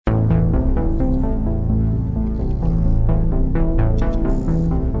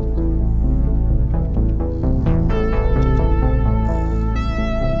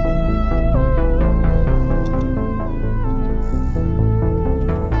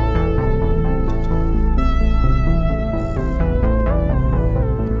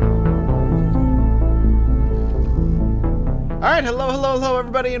right, hello,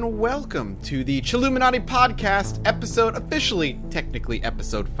 everybody, and welcome to the Chilluminati Podcast, technically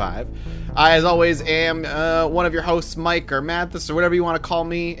episode 5. I, as always, am one of your hosts, Mike, or Mathis, or whatever you want to call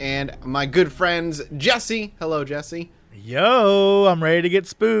me, and my good friends, Jesse. Hello, Jesse. Yo, I'm ready to get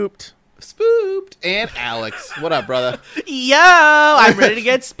spooped. Spooped. And Alex. What up, brother? Yo, I'm ready to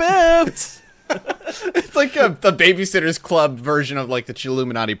get spooped. It's like the Babysitter's Club version of, like, the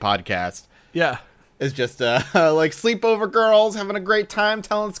Chilluminati Podcast. Yeah. It's just, like, sleepover girls having a great time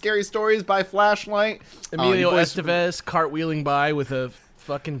telling scary stories by flashlight. Emilio Estevez cartwheeling by with a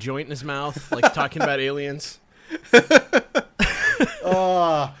fucking joint in his mouth, like talking about aliens.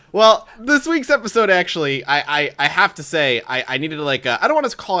 Well, this week's episode, actually, I have to say, I needed, like, I don't want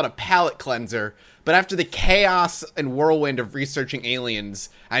to call it a palate cleanser, but after the chaos and whirlwind of researching aliens,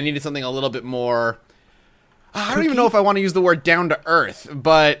 I needed something a little bit more... I don't even know if I want to use the word down to earth,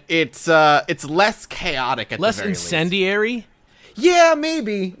 but it's less chaotic at Less the very incendiary? least. Yeah,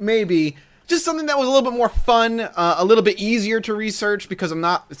 maybe. Just something that was a little bit more fun, a little bit easier to research because I'm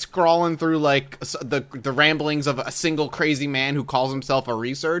not scrawling through like the ramblings of a single crazy man who calls himself a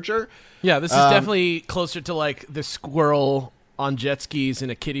researcher. Yeah, this is definitely closer to like the squirrel on jet skis in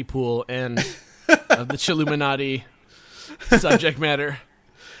a kiddie pool and the Chilluminati subject matter.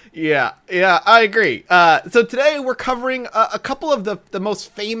 Yeah, I agree. So today we're covering a couple of the most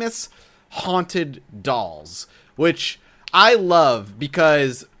famous haunted dolls, which I love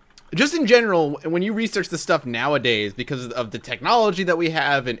because just in general, when you research this stuff nowadays, because of the technology that we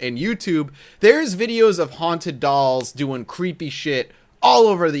have and YouTube, there's videos of haunted dolls doing creepy shit all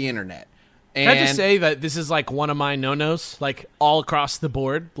over the internet. And Can I just say that this is like one of my no-nos, like all across the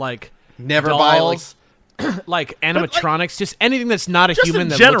board, like never dolls, buy like like animatronics, just anything that's not a Just human in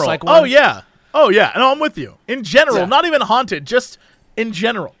that general. looks like one. Oh yeah. No, I'm with you. In general, Yeah. not even haunted, just in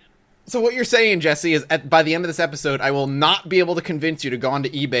general. So what you're saying, Jesse, is by the end of this episode, I will not be able to convince you to go onto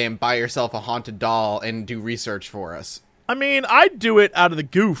eBay and buy yourself a haunted doll and do research for us. I mean, I'd do it out of the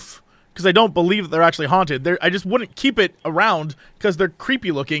goof because I don't believe that they're actually haunted. I just wouldn't keep it around because they're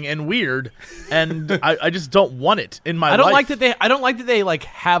creepy looking and weird, and I just don't want it in my life. I don't like that they like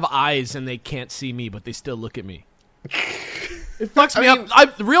have eyes and they can't see me, but they still look at me. It fucks me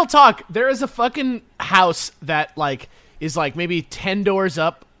up. Real talk. There is a fucking house that like is like maybe 10 doors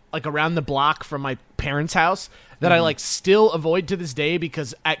up, like around the block from my parents' house that I like still avoid to this day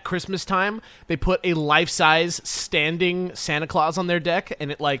because at Christmas time they put a life-size standing Santa Claus on their deck,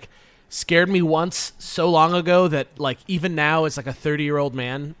 and it like scared me once so long ago that like even now as like a 30-year-old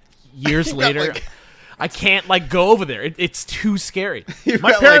man years later I can't like go over there. It's too scary.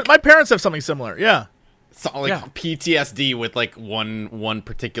 My parents have something similar. Yeah. So, like PTSD with like one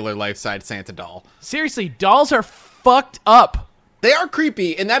particular life-size Santa doll. Seriously, dolls are fucked up. They are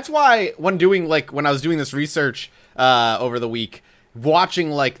creepy, and that's why when I was doing this research over the week, watching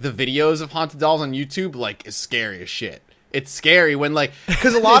like the videos of haunted dolls on YouTube like is scary as shit. It's scary when like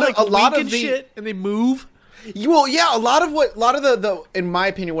because a lot of the shit and they move. Well, yeah, a lot of the in my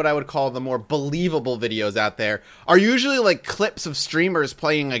opinion, what I would call the more believable videos out there are usually like clips of streamers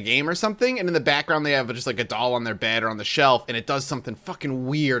playing a game or something, and in the background they have just like a doll on their bed or on the shelf, and it does something fucking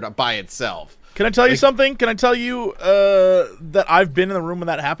weird by itself. Can I tell you something? Can I tell you that I've been in the room when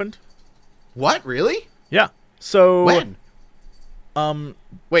that happened? What? Really? Yeah. So when?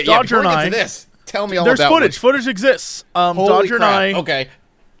 Wait, Dodger before we and get to I- this, tell me all There's about footage. Footage exists. Holy Dodger crap. and I Okay.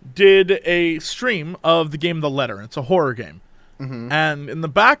 did a stream of the game The Letter. It's a horror game. Mm-hmm. And in the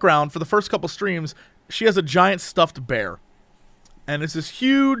background, for the first couple streams, she has a giant stuffed bear. And it's this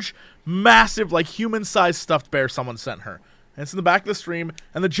huge, massive, like human-sized stuffed bear someone sent her. And it's in the back of the stream.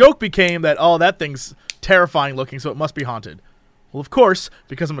 And the joke became that, oh, that thing's terrifying looking, so it must be haunted. Well, of course,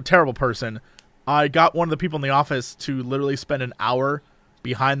 because I'm a terrible person, I got one of the people in the office to literally spend an hour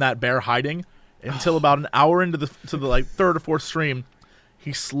behind that bear hiding until about an hour into the like third or fourth stream.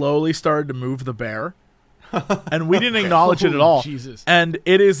 He slowly started to move the bear, and we didn't acknowledge it at all. Jesus. And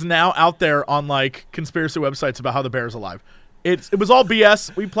it is now out there on like conspiracy websites about how the bear's alive. It was all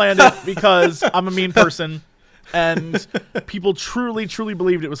BS. We planned it because I'm a mean person, and people truly, truly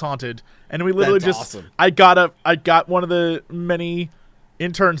believed it was haunted. And we literally That's just awesome. I got one of the many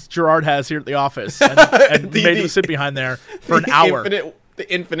interns Gerard has here at the office and made him sit behind there for an hour. The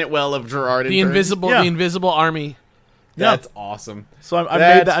infinite well of Gerard. The invisible army. That's awesome. So I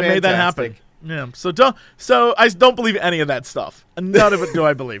made that happen. fantastic. Yeah. So I don't believe any of that stuff. None of it do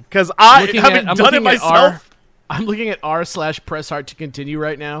I believe because I haven't done it myself. I'm looking at r/press heart to continue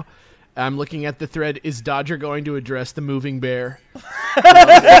right now. I'm looking at the thread. Is Dodger going to address the moving bear?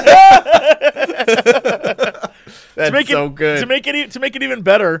 That's so good. To make it even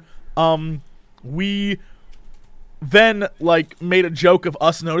better, we then like made a joke of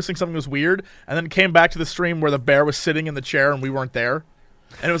us noticing something was weird, and then came back to the stream where the bear was sitting in the chair and we weren't there.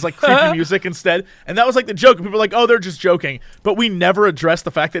 And it was like creepy music instead. And that was like the joke. And people were like, oh, they're just joking. But we never addressed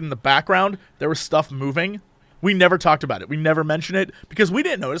the fact that in the background there was stuff moving. We never talked about it. We never mentioned it because we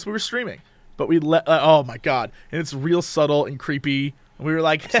didn't notice we were streaming. But we let, oh my God. And it's real subtle and creepy. And we were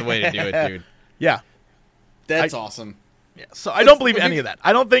like, That's the way to do it, dude. Yeah. That's awesome. Yeah. So I don't believe any of that.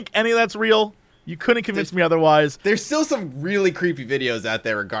 I don't think any of that's real. You couldn't convince me otherwise. There's still some really creepy videos out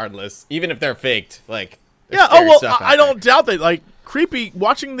there regardless, even if they're faked. Like, yeah, oh well, I don't doubt that. Like, creepy,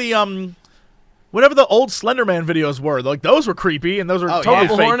 watching the, whatever the old Slenderman videos were, like, those were creepy, and those were totally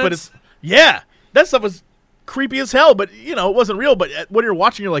fake. Hornets? But it's, yeah, that stuff was creepy as hell, but, you know, it wasn't real. But when you're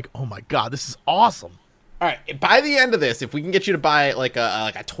watching, you're like, oh my God, this is awesome. All right, by the end of this, if we can get you to buy, like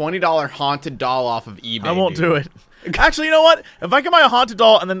a $20 haunted doll off of eBay, I won't do it. Actually, you know what? If I can buy a haunted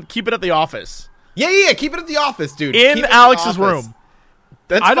doll and then keep it at the office. Yeah, keep it at the office, dude. In Alex's room.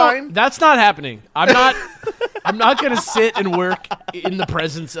 That's fine. That's not happening. I'm not gonna sit and work in the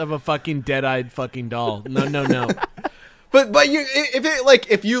presence of a fucking dead-eyed fucking doll. No. But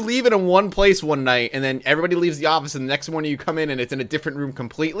if you leave it in one place one night and then everybody leaves the office and the next morning you come in and it's in a different room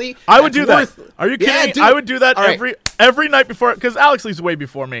completely, I would do that. Are you kidding me? Dude. I would do that All every night before, because Alex leaves way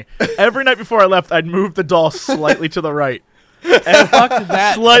before me. Every night before I left, I'd move the doll slightly to the right. And fuck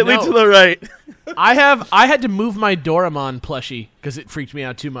that. Slightly to the right. I had to move my Doraemon plushie because it freaked me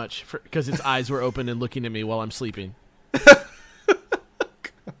out too much because its eyes were open and looking at me while I'm sleeping.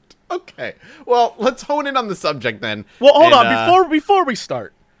 Okay. Well, let's hone in on the subject then. Well, hold on. Before we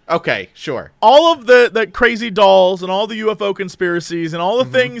start. Okay, sure. All of the crazy dolls and all the UFO conspiracies and all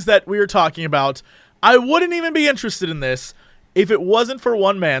the things that we were talking about, I wouldn't even be interested in this if it wasn't for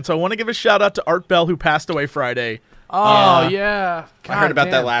one man. So I want to give a shout out to Art Bell, who passed away Friday. Oh, yeah. I heard about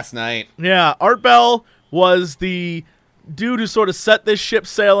that last night. Yeah, Art Bell was the dude who sort of set this ship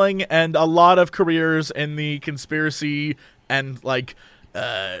sailing, and a lot of careers in the conspiracy and like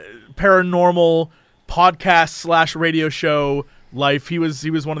paranormal podcast / radio show life. He was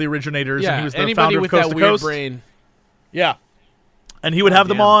one of the originators, and he was the founder of Coast to Coast. Brain. Yeah, and he would have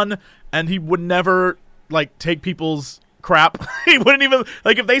them on, and he would never like take people's crap. He wouldn't even,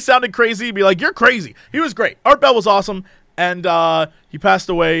 like, if they sounded crazy, he'd be like, you're crazy. He was great. Art Bell was awesome, and he passed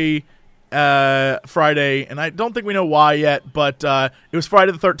away Friday, and I don't think we know why yet, but it was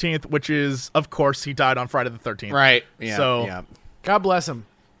Friday the 13th, which is, of course, he died on Friday the 13th. Right. Yeah. So, yeah. God bless him.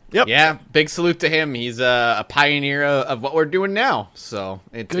 Yep. Yeah, big salute to him. He's a pioneer of what we're doing now. So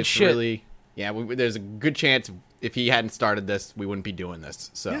it's shit. Really, yeah. There's a good chance if he hadn't started this, we wouldn't be doing this.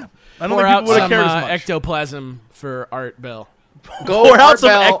 So yeah. I don't pour think out people would have some cared as much. ectoplasm for Art Bell. Pour out some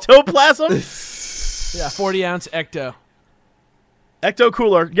ectoplasm. Yeah, 40-ounce ecto. Ecto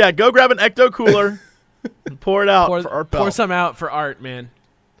cooler. Yeah, go grab an ecto cooler and pour it out for Art Bell. Pour some out for Art, man.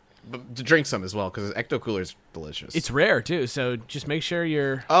 But to drink some as well, because ecto cooler's delicious. It's rare too, so just make sure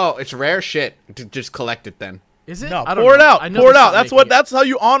you're. Oh, it's rare shit. Just collect it then. Is it? No, I don't pour it know. out. I know Pour it they out. stopped That's how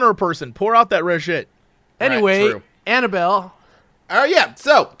you honor a person. Pour out that rare shit. Anyway, true. Annabelle. Yeah.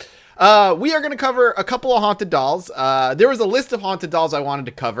 So, we are going to cover a couple of haunted dolls. There was a list of haunted dolls I wanted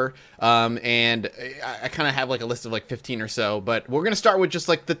to cover, and I kind of have like a list of like 15 or so. But we're going to start with just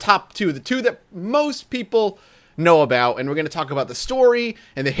like the top two, the two that most people know about, and we're going to talk about the story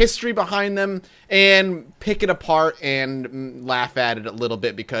and the history behind them and pick it apart and laugh at it a little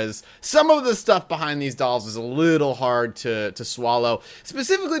bit, because some of the stuff behind these dolls is a little hard to swallow,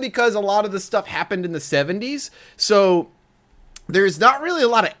 specifically because a lot of the stuff happened in the 70s. So there's not really a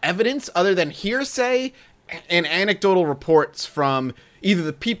lot of evidence other than hearsay and anecdotal reports from either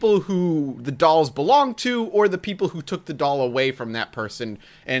the people who the dolls belong to or the people who took the doll away from that person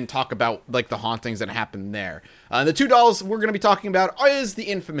and talk about like the hauntings that happened there. The two dolls we're going to be talking about is the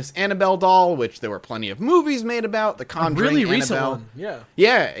infamous Annabelle doll, which there were plenty of movies made about. The Conjuring, really Annabelle. recent one.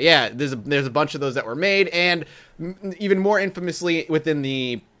 Yeah. Yeah. There's a bunch of those that were made, and even more infamously within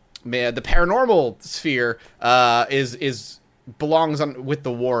the paranormal sphere belongs on with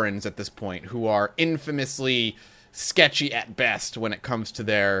the Warrens at this point, who are infamously sketchy at best when it comes to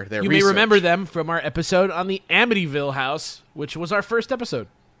their You research. may remember them from our episode on the Amityville house, which was our first episode.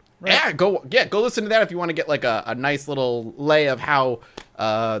 Right. Go listen to that if you want to get like a nice little lay of how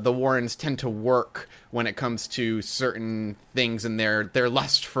the Warrens tend to work when it comes to certain things and their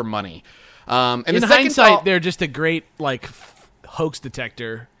lust for money. And in hindsight, they're just a great like hoax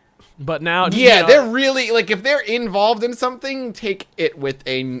detector. But now, they're really like, if they're involved in something, take it with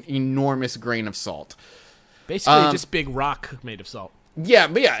an enormous grain of salt. Basically, just big rock made of salt. Yeah,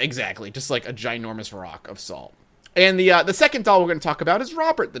 exactly. Just like a ginormous rock of salt. And the second doll we're going to talk about is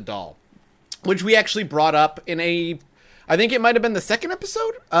Robert the doll. which we actually brought up in I think it might have been the second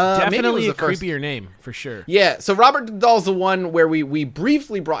episode. Maybe it was Definitely the a first. creepier name for sure. Yeah, so Robert the Doll's the one where we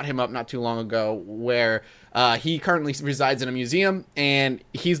briefly brought him up not too long ago, where he currently resides in a museum, and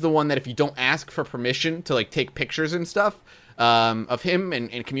he's the one that if you don't ask for permission to like take pictures and stuff of him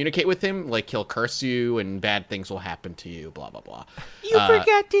and communicate with him, like he'll curse you and bad things will happen to you, blah blah blah. You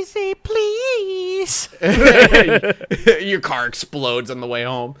forgot to say please. Your car explodes on the way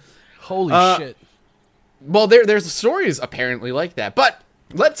home. Holy shit. Well, there's stories apparently like that, but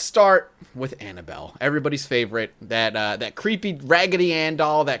let's start with Annabelle, everybody's favorite. That creepy Raggedy Ann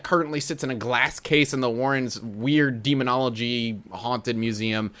doll that currently sits in a glass case in the Warrens' weird demonology haunted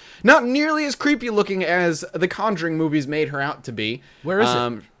museum. Not nearly as creepy looking as the Conjuring movies made her out to be. Where is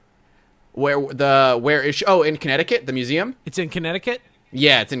it? Where is she? Oh, in Connecticut, the museum. It's in Connecticut?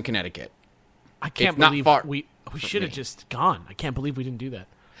 Yeah, it's in Connecticut. I can't It's not believe far we should have just gone. I can't believe we didn't do that.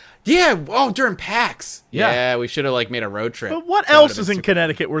 Yeah. Oh, during PAX. Yeah. Yeah, we should have like made a road trip. But what That else would've is been in super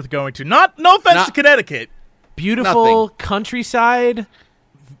Connecticut worth going to? No offense to Connecticut. Beautiful Nothing. countryside.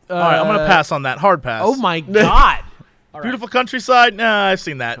 All right, I'm gonna pass on that. Hard pass. Oh my god. Beautiful countryside. Nah, I've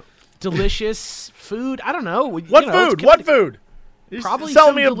seen that. Delicious food. I don't know. What food? What food? You're Probably selling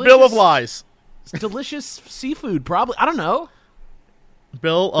some me a bill of delicious- lies. Delicious seafood. Probably. I don't know.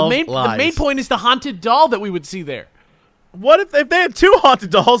 Bill of The lies. main point is the haunted doll that we would see there. What if they had 2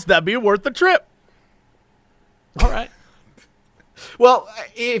 haunted dolls? That'd be worth the trip. All right. Well,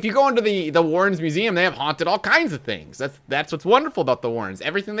 if you go into the Warrens Museum, they have haunted all kinds of things. That's what's wonderful about the Warrens.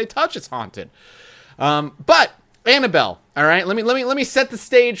 Everything they touch is haunted. But Annabelle, all right. Let me set the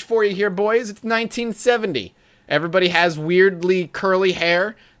stage for you here, boys. It's 1970. Everybody has weirdly curly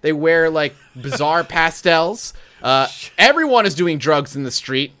hair. They wear like bizarre pastels. Everyone is doing drugs in the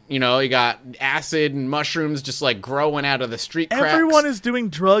street. You know, you got acid and mushrooms just like growing out of the street cracks. Everyone is doing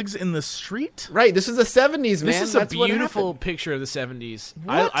drugs in the street? Right. This is the 70s, man. This is a That's what beautiful happened. picture of the 70s.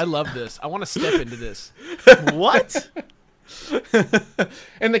 What? I love this. I want to step into this. What?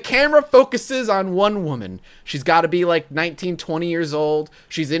 And the camera focuses on one woman. She's got to be like 19, 20 years old.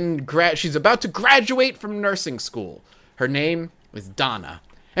 She's about to graduate from nursing school. Her name is Donna.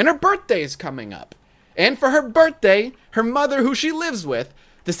 And her birthday is coming up. And for her birthday, her mother, who she lives with,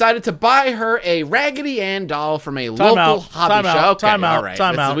 decided to buy her a Raggedy Ann doll from a local hobby shop. Okay, time out, all right.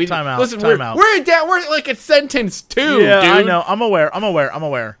 time out, Listen, time out, listen, time out. We're like at sentence 2, Yeah, dude. I know. I'm aware.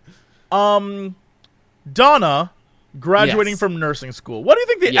 Donna graduating Yes. from nursing school. What do you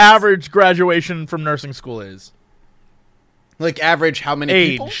think the Yes. average graduation from nursing school is? Like average how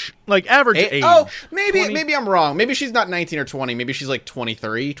many people? Age. Like average age. Oh, maybe 20. maybe I'm wrong. Maybe she's not 19 or 20. Maybe she's like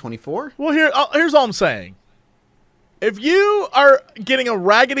 23, 24. Well, here's all I'm saying. If you are getting a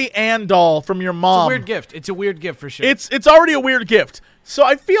Raggedy Ann doll from your It's a mom, weird gift. It's a weird gift for sure. it's already a weird gift. So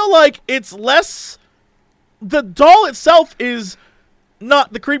I feel like it's less. The doll itself is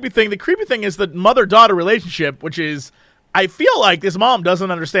not the creepy thing. The creepy thing is the mother-daughter relationship, which is, I feel like this mom doesn't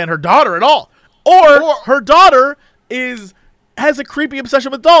understand her daughter at all, or her daughter has a creepy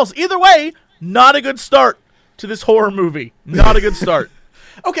obsession with dolls. Either way, not a good start to this horror movie. Not a good start.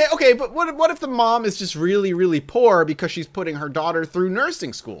 Okay, but what if the mom is just really, really poor because she's putting her daughter through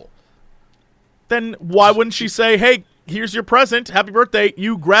nursing school? Then why wouldn't she say, "Hey, here's your present. Happy birthday.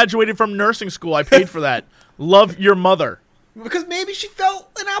 You graduated from nursing school. I paid for that. Love your mother." Because maybe she felt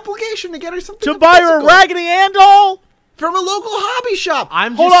an obligation to get her something To buy her a physical Raggedy Ann doll? from a local hobby shop.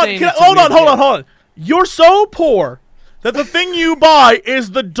 I'm just Hold on, saying. hold on. You're so poor that the thing you buy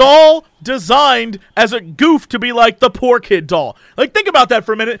is the doll designed as a goof to be like the poor kid doll. Like, think about that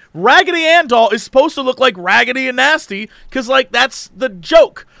for a minute. Raggedy Ann doll is supposed to look like raggedy and nasty because, like, that's the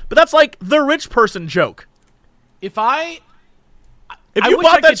joke. But that's like the rich person joke. If If I you wish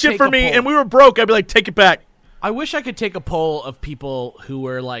I bought that could shit take for a me poll. and we were broke, I'd be like, take it back. I wish I could take a poll of people who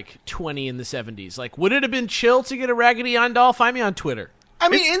were like 20 in the 70s. Like, would it have been chill to get a Raggedy Ann doll? Find me on Twitter. I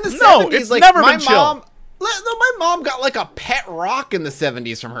mean, in the no, 70s, it's like never my been chill. mom. No, my mom got like a pet rock in the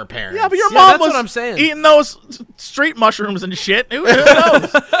 70s from her parents. Yeah, but your Yeah, mom that's was what I'm saying. eating those street mushrooms and shit. Who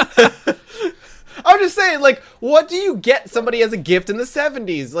knows? I'm just saying, like, what do you get somebody as a gift in the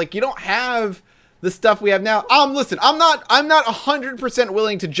 70s? Like, you don't have the stuff we have now. Listen, I'm not 100%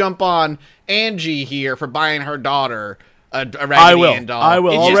 willing to jump on Angie here for buying her daughter a Raggedy Ann doll. I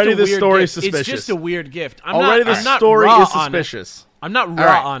will. It's just Already a this weird story gift. is suspicious. It's just a weird gift. Already I'm the not story raw is on it. suspicious. I'm not raw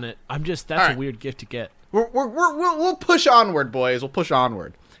right. on it. That's right. a weird gift to get. We'll push onward, boys. We'll push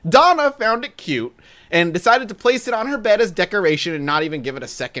onward. Donna found it cute and decided to place it on her bed as decoration and not even give it a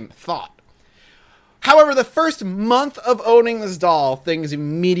second thought. However, the first month of owning this doll, things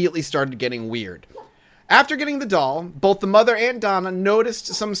immediately started getting weird. After getting the doll, both the mother and Donna noticed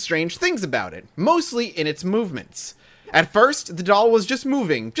some strange things about it, mostly in its movements. At first, the doll was just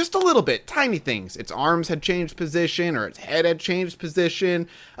moving, just a little bit, tiny things. Its arms had changed position, or its head had changed position.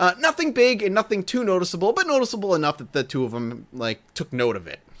 Nothing big and nothing too noticeable, but noticeable enough that the two of them, took note of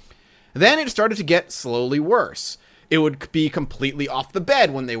it. Then it started to get slowly worse. It would be completely off the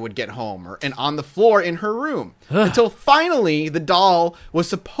bed when they would get home, and on the floor in her room. Until finally, the doll was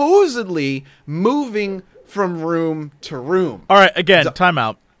supposedly moving from room to room. All right, again, time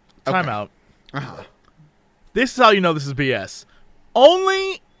out. Time out. Uh-huh. This is how you know this is BS.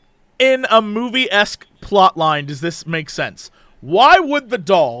 Only in a movie-esque plot line does this make sense. Why would the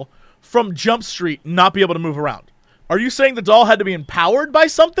doll from Jump Street not be able to move around? Are you saying the doll had to be empowered by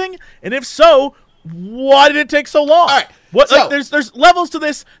something? And if so, why did it take so long? All right. What? So, there's levels to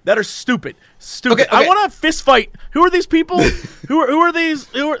this that are stupid. Stupid. Okay. I want to fist fight. Who are these people? who are these?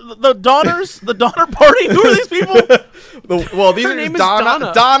 Who are the Donners? The Donner Party? Who are these people? These Her are name is Donna.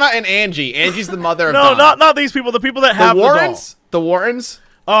 Donna. Donna and Angie. Angie's the mother of No, Donna. not these people. The people that have the Warrens. the doll. The Warrens.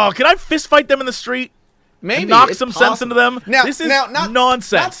 Oh, can I fist fight them in the street? Maybe And knock it's some sense possible. into them. Now, This is not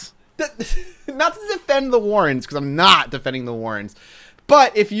nonsense. Not to defend the Warrens, because I'm not defending the Warrens.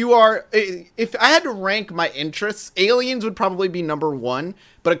 But if I had to rank my interests, aliens would probably be number 1,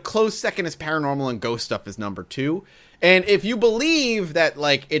 but a close second is paranormal and ghost stuff is number 2. And if you believe that,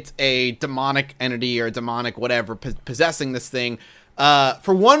 it's a demonic entity or a demonic whatever possessing this thing,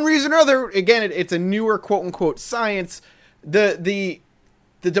 for one reason or other, again, it's a newer quote-unquote science, the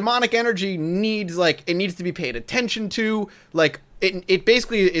demonic energy needs, it needs to be paid attention to, It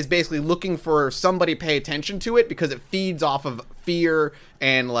basically is looking for somebody to pay attention to it because it feeds off of fear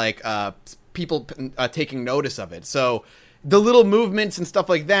and people taking notice of it. So the little movements and stuff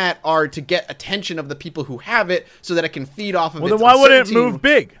like that are to get attention of the people who have it so that it can feed off of it. Well, then why wouldn't it move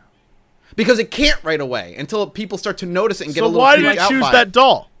big? Because it can't right away until people start to notice it and get a little why did freaked it out choose by it. that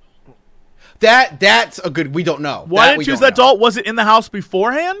doll? That's a good. We don't know. Why didn't we it choose don't that know. doll? Was it in the house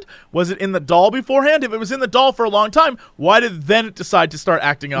beforehand? Was it in the doll beforehand? If it was in the doll for a long time, why did then it decide to start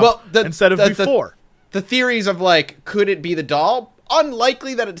acting up instead of before? The theories of could it be the doll?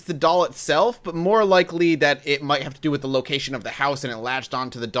 Unlikely that it's the doll itself, but more likely that it might have to do with the location of the house and it latched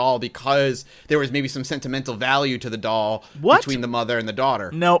onto the doll because there was maybe some sentimental value to the doll between the mother and the daughter.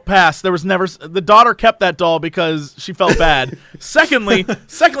 No, pass. There was never the daughter kept that doll because she felt bad. Secondly,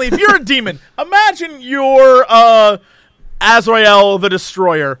 if you're a demon, imagine you're Azrael the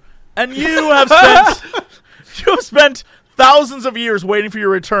Destroyer, and you have spent thousands of years waiting for your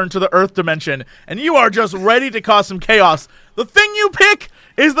return to the Earth dimension, and you are just ready to cause some chaos. The thing you pick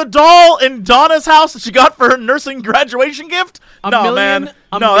is the doll in Donna's house that she got for her nursing graduation gift?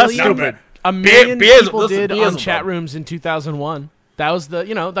 That's stupid. A million people listen, did Beelzebub. on chat rooms in 2001. That was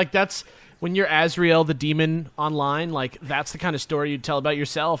that's when you're Azrael the demon online. That's the kind of story you'd tell about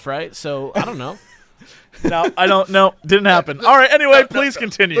yourself, right? So I don't know. No, I don't know. Didn't happen. All right, anyway, please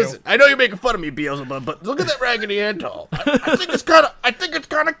continue. Listen, I know you're making fun of me, Beelzebub, but look at that Raggedy Ann doll. I think it's kind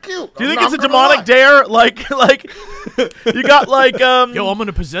of cute. Do you think it's a demonic dare? You got Yo, I'm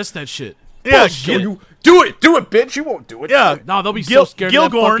gonna possess that shit. yeah, Do it, bitch. You won't do it. yeah. No, they'll be so scared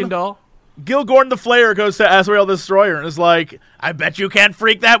of that fucking doll. Gilgorn the Flayer goes to Azrael the Destroyer and is like, I bet you can't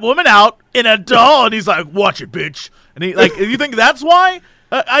freak that woman out in a doll. And he's like, watch it, bitch. And he you think that's why?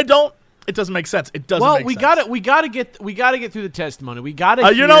 I don't. It doesn't make sense. It doesn't. Well, make we sense. gotta get through the testimony. We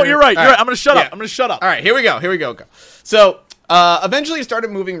gotta. You're right. You're right. right. I'm gonna shut up. Yeah. I'm gonna shut up. All right, here we go. So, eventually it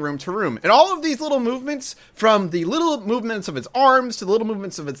started moving room to room. And all of these little movements, from the little movements of its arms to the little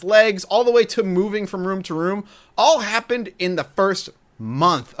movements of its legs, all the way to moving from room to room, all happened in the first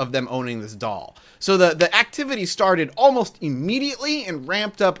month of them owning this doll. So the activity started almost immediately and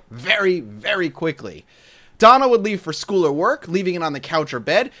ramped up very, very quickly. Donna would leave for school or work, leaving it on the couch or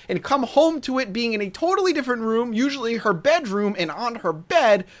bed, and come home to it being in a totally different room, usually her bedroom, and on her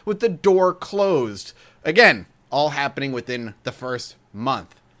bed with the door closed. Again, all happening within the first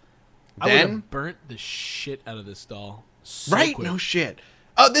month. I would Then, have burnt the shit out of this doll. So right? quick. No shit.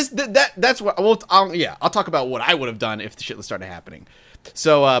 Oh, that's what. Well, I'll talk about what I would have done if the shit started happening.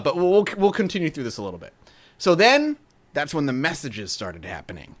 So, but we'll continue through this a little bit. So then, that's when the messages started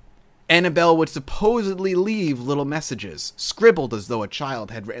happening. Annabelle would supposedly leave little messages, scribbled as though a child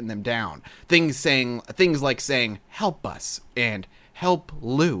had written them down. Things like saying, help us, and help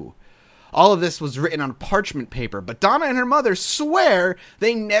Lou. All of this was written on parchment paper, but Donna and her mother swear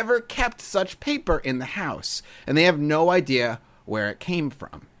they never kept such paper in the house, and they have no idea where it came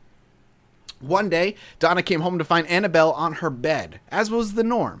from. One day, Donna came home to find Annabelle on her bed, as was the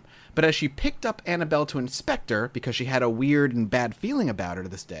norm. but as she picked up Annabelle to inspect her, because she had a weird and bad feeling about her to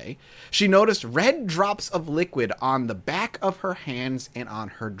this day, she noticed red drops of liquid on the back of her hands and on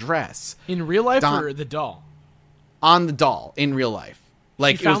her dress. In real life or the doll? On the doll, in real life.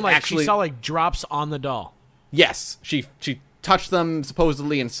 Like, She found it was actually... she saw like drops on the doll. Yes, she touched them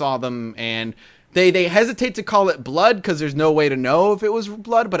supposedly and saw them, and they hesitate to call it blood because there's no way to know if it was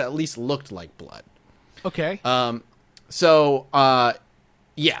blood, but at least looked like blood. Okay.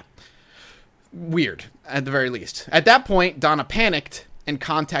 Yeah. Weird, at the very least. At that point, Donna panicked and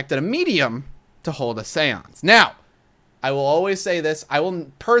contacted a medium to hold a seance. Now, I will always say this. I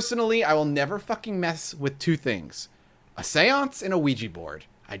will never fucking mess with two things. A seance and a Ouija board.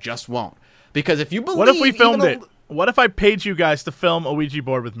 I just won't. Because if you believe... What if we filmed it? What if I paid you guys to film a Ouija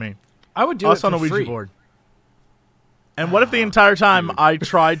board with me? I would do Us it for on a Ouija free. board. And what if the entire time I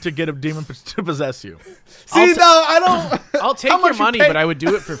tried to get a demon to possess you? I don't... I'll take How your much you money, pay- but I would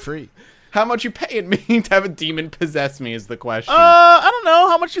do it for free. How much you paying me to have a demon possess me is the question. I don't know.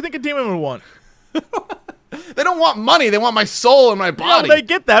 How much do you think a demon would want? They don't want money. They want my soul and my body. Well, they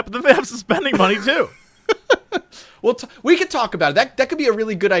get that, but then they have some spending money too. Well, we could talk about it. That could be a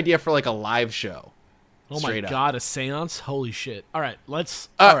really good idea for like a live show. Oh my Straight up. god, a seance? Holy shit. All right, let's...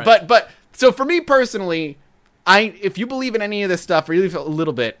 But so for me personally, if you believe in any of this stuff, or even a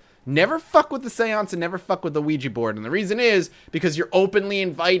little bit, never fuck with the seance and never fuck with the Ouija board. And the reason is because you're openly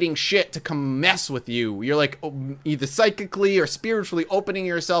inviting shit to come mess with you. You're like either psychically or spiritually opening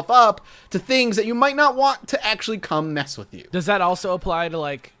yourself up to things that you might not want to actually come mess with you. Does that also apply to,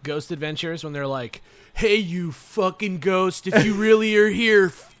 like, Ghost Adventures when they're like, hey, you fucking ghost, if you really are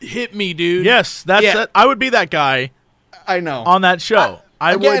here, hit me, dude? Yes, that's Yeah. it. I would be that guy I know. on that show.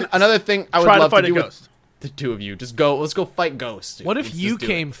 I Again, would another thing I would try to love fight to a do with ghost. the two of you. Let's go fight ghosts. dude. What if Let's you just do it.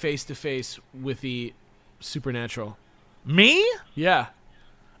 came face to face with the supernatural? Me? Yeah.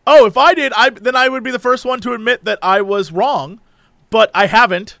 Oh, if I did, then I would be the first one to admit that I was wrong, but I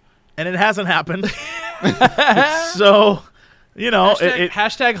haven't, and it hasn't happened. So,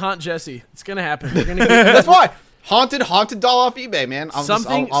 Hashtag haunt Jesse. It's gonna happen. We're gonna get That's why. Haunted doll off eBay, man.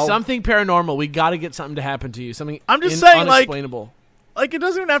 something paranormal. We got to get something to happen to you. Something I'm just saying, like- unexplainable. like, it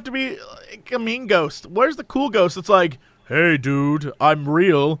doesn't even have to be like a mean ghost. Where's the cool ghost? It's like, hey, dude, I'm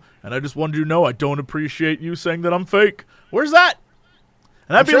real, and I just wanted you to know I don't appreciate you saying that I'm fake. Where's that?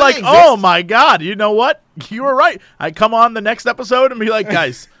 And I'd be sure like, they oh exist. my god, you know what? You were right. I'd come on the next episode and be like,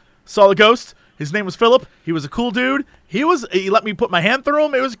 guys, saw the ghost. His name was Philip. He was a cool dude. He let me put my hand through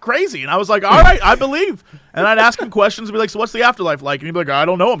him. It was crazy. And I was like, all right, I believe. And I'd ask him questions and be like, so what's the afterlife like? And he'd be like, I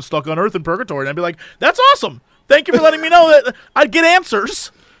don't know. I'm stuck on Earth in purgatory. And I'd be like, that's awesome. Thank you for letting me know that I'd get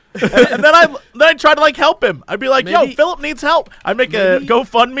answers. And then I'd try to, like, help him. I'd be like, yo, Maybe- Philip needs help. I'd make a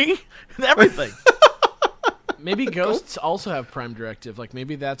GoFundMe and everything. Maybe ghosts also have Prime Directive. Like,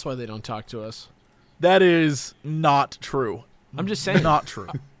 maybe that's why they don't talk to us. That is not true. I'm just saying. Not true.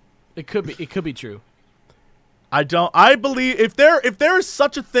 It could be true. I believe if there is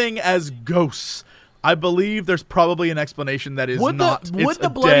such a thing as ghosts, I believe there's probably an explanation that is Would not. the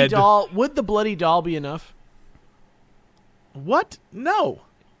bloody doll be enough? What? No.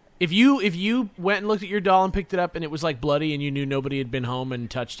 If you went and looked at your doll and picked it up and it was like bloody and you knew nobody had been home and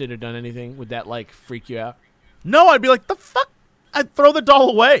touched it or done anything, would that like freak you out? No, I'd be like, the fuck? I'd throw the doll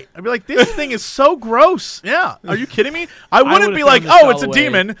away. I'd be like, this thing is so gross. Yeah. Are you kidding me? I wouldn't would've be thrown like, this oh, doll it's a away.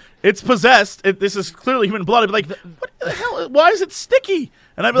 demon. It's possessed. This is clearly human blood. I'd be like, what the hell? Why is it sticky?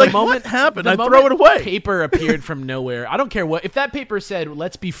 And I'd be like, what happened? the I'd throw moment it away. Paper appeared from nowhere. I don't care what. If that paper said,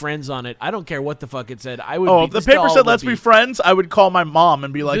 let's be friends on it, I don't care what the fuck it said. I would. Oh, be, if the this paper doll said, would let's be friends, I would call my mom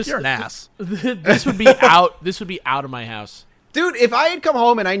and be like, This- you're an ass. This would be out. This would be out of my house. Dude, if I had come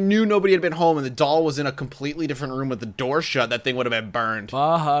home and I knew nobody had been home and the doll was in a completely different room with the door shut, that thing would have been burned.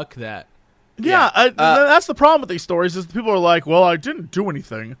 Fuck that. Yeah, that's the problem with these stories is people are like, well, I didn't do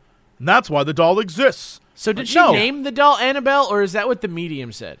anything, and that's why the doll exists. So did Like, she no. name the doll Annabelle, or is that what the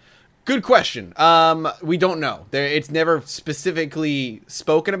medium said? Good question. We don't know. It's never specifically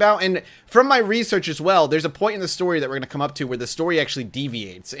spoken about. And from my research as well, there's a point in the story that we're going to come up to where the story actually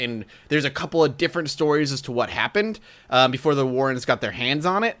deviates. And there's a couple of different stories as to what happened before the Warrens got their hands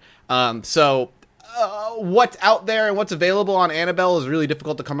on it. So what's out there and what's available on Annabelle is really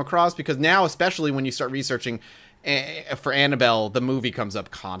difficult to come across because now, especially when you start researching for Annabelle, the movie comes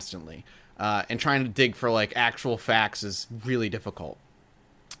up constantly. And trying to dig for like actual facts is really difficult.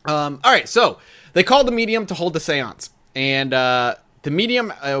 All right, so they called the medium to hold the seance, and The medium,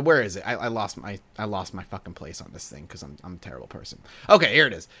 where is it? I lost my fucking place on this thing because I'm a terrible person. Okay, here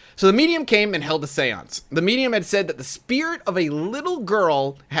it is. So the medium came and held a seance. The medium had said that the spirit of a little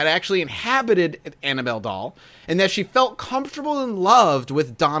girl had actually inhabited an Annabelle doll, and that she felt comfortable and loved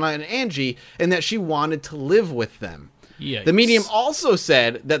with Donna and Angie, and that she wanted to live with them. Yikes. The medium also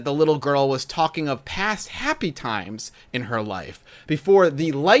said that the little girl was talking of past happy times in her life before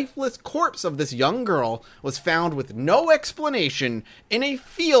the lifeless corpse of this young girl was found with no explanation in a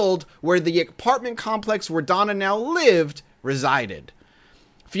field where the apartment complex where Donna now lived resided.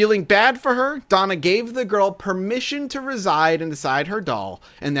 Feeling bad for her, Donna gave the girl permission to reside inside her doll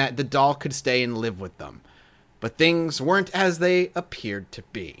and that the doll could stay and live with them. But things weren't as they appeared to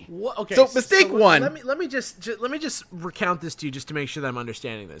be. Okay. So mistake one. Let me just recount this to you just to make sure that I'm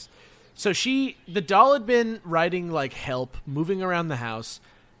understanding this. So the doll had been writing like help, moving around the house.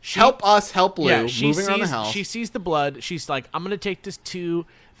 Help us, help Lou. Yeah, moving around the house. She sees the blood. She's like, I'm gonna take this to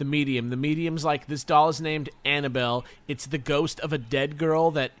the medium. The medium's like, this doll is named Annabelle. It's the ghost of a dead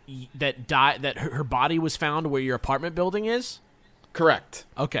girl that died. That her body was found where your apartment building is. Correct.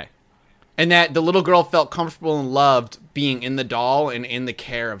 Okay. And that the little girl felt comfortable and loved being in the doll and in the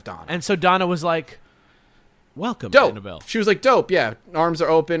care of Donna. And so Donna was like, welcome, Dope. Annabelle. She was like, dope, yeah. Arms are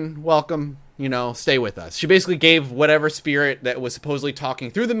open, welcome, stay with us. She basically gave whatever spirit that was supposedly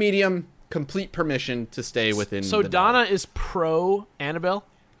talking through the medium complete permission to stay within So the Donna doll. is pro Annabelle?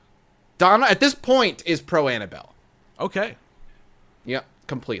 Donna, at this point, is pro Annabelle. Okay. Yep,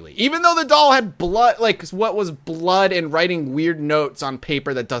 completely. Even though the doll had blood, like what was blood and writing weird notes on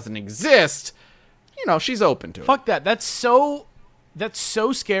paper that doesn't exist, she's open to it. Fuck that. That's so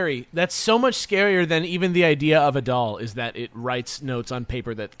scary. That's so much scarier than even the idea of a doll is that it writes notes on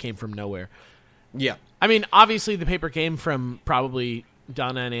paper that came from nowhere. Yeah. I mean, obviously the paper came from probably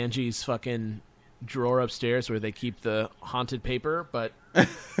Donna and Angie's fucking drawer upstairs where they keep the haunted paper, but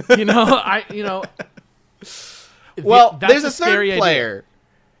Well, that's there's a third scary player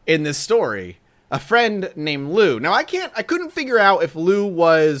in this story, a friend named Lou. Now, I couldn't figure out if Lou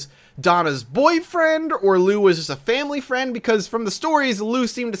was Donna's boyfriend or Lou was just a family friend, because from the stories, Lou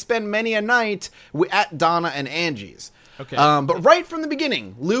seemed to spend many a night at Donna and Angie's. Okay. But right from the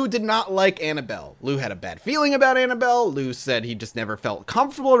beginning, Lou did not like Annabelle. Lou had a bad feeling about Annabelle. Lou said he just never felt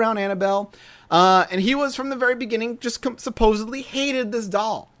comfortable around Annabelle. And he was, from the very beginning, just supposedly hated this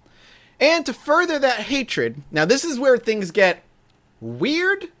doll. And to further that hatred, now this is where things get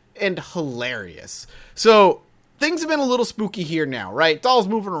weird and hilarious. So things have been a little spooky here now, right? Doll's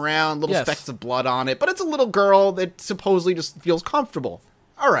moving around, little Yes. specks of blood on it, but it's a little girl that supposedly just feels comfortable.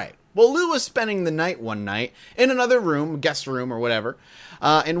 All right. Well, Lou was spending the night one night in another room, guest room or whatever.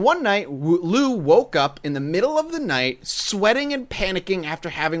 And one night, Lou woke up in the middle of the night, sweating and panicking after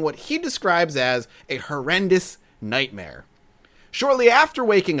having what he describes as a horrendous nightmare. Shortly after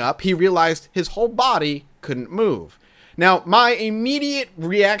waking up, he realized his whole body couldn't move. Now, my immediate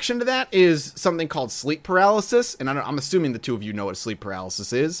reaction to that is something called sleep paralysis, and I'm assuming the two of you know what sleep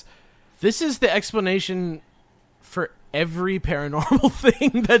paralysis is. This is the explanation for every paranormal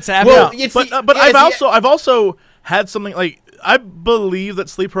thing that's happened. Well, it's But I've also had something like, I believe that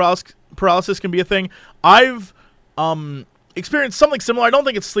sleep paralysis can be a thing. I've experienced something similar. I don't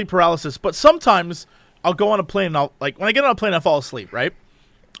think it's sleep paralysis, but sometimes I'll go on a plane and when I get on a plane, I fall asleep, right?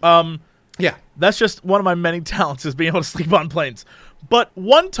 Yeah. That's just one of my many talents, is being able to sleep on planes. But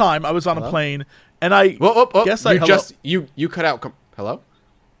one time I was on a plane and I guess you cut out. Hello?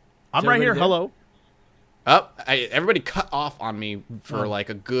 I'm right here. there? Hello. Everybody cut off on me for like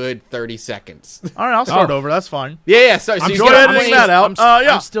a good 30 seconds. All right, I'll start over. That's fine. Yeah. So I'm you sure get on editing planes. that out.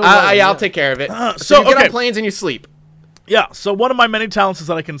 Yeah. I'm still I'll take care of it. so, you get okay. on planes and you sleep. Yeah, so one of my many talents is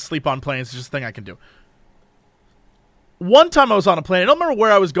that I can sleep on planes. It's just a thing I can do. One time I was on a plane. I don't remember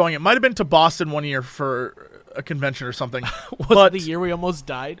where I was going. It might have been to Boston one year for a convention or something. Was it the year we almost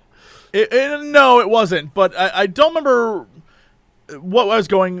died? No, it wasn't. But I don't remember what I was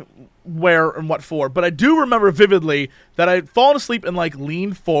going where and what for. But I do remember vividly that I had fallen asleep and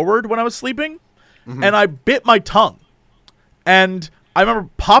leaned forward when I was sleeping. Mm-hmm. And I bit my tongue. And I remember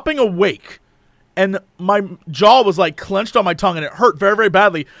popping awake. And my jaw was clenched on my tongue, and it hurt very, very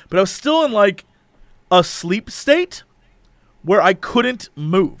badly. But I was still in a sleep state where I couldn't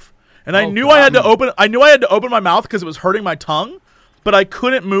move, and I knew I had to open my mouth because it was hurting my tongue, but I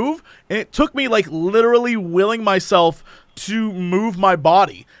couldn't move, and it took me literally willing myself to move my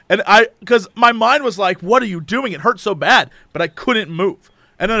body, and because my mind was like, "What are you doing? It hurts so bad," but I couldn't move,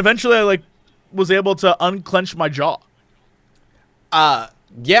 and then eventually I was able to unclench my jaw.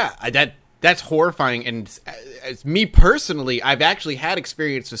 That's horrifying, and as me personally, I've actually had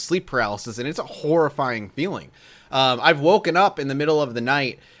experience with sleep paralysis, and it's a horrifying feeling. I've woken up in the middle of the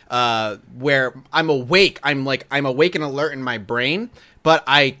night where I'm awake. I'm awake and alert in my brain, but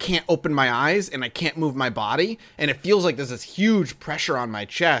I can't open my eyes and I can't move my body, and it feels like there's this huge pressure on my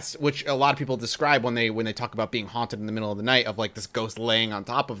chest, which a lot of people describe when they talk about being haunted in the middle of the night, of like this ghost laying on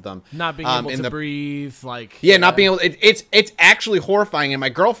top of them, Not being able to breathe, like not being able. It's actually horrifying. And my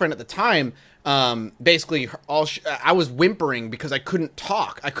girlfriend at the time, basically, I was whimpering because I couldn't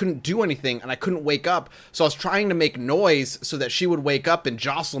talk, I couldn't do anything, and I couldn't wake up. So I was trying to make noise so that she would wake up and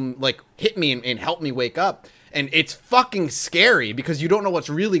jostle, like hit me and help me wake up. And it's fucking scary because you don't know what's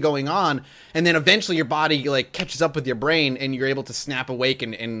really going on. And then eventually your body like catches up with your brain and you're able to snap awake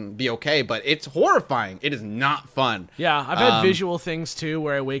and be okay. But it's horrifying. It is not fun. Yeah, I've had visual things too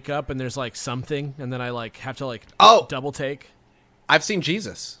where I wake up and there's like something and then I like have to like double take. I've seen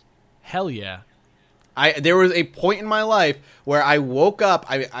Jesus. Hell yeah. There was a point in my life where I woke up,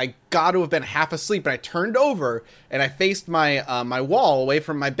 I got to have been half asleep, and I turned over and I faced my my wall away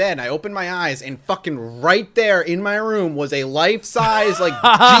from my bed, and I opened my eyes, and fucking right there in my room was a life-size like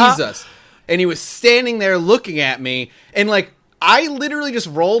Jesus, and he was standing there looking at me, and like I literally just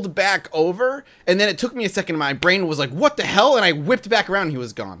rolled back over, and then it took me a second, my brain was like, what the hell? And I whipped back around and he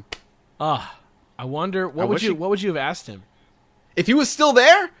was gone. I wonder what would you have asked him? If he was still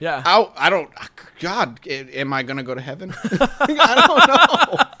there, yeah. I don't. God, am I gonna go to heaven? I don't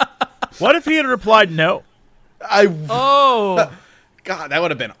know. What if he had replied no? God, that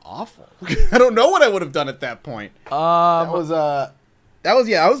would have been awful. I don't know what I would have done at that point. I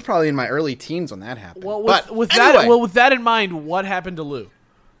was probably in my early teens when that happened. Well, with that in mind, what happened to Lou?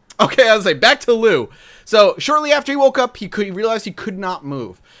 Okay, I was like, back to Lou. So shortly after he woke up, he realized he could not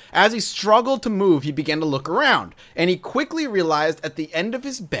move. As he struggled to move, he began to look around, and he quickly realized at the end of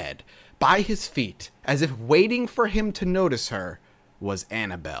his bed, by his feet, as if waiting for him to notice her, was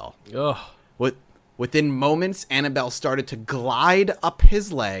Annabelle. Ugh. Within moments, Annabelle started to glide up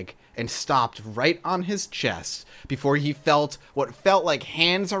his leg and stopped right on his chest before he felt what felt like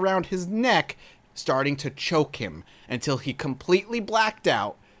hands around his neck starting to choke him until he completely blacked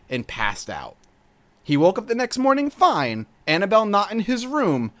out and passed out. He woke up the next morning fine, Annabelle not in his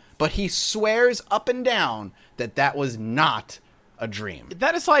room, but he swears up and down that was not a dream.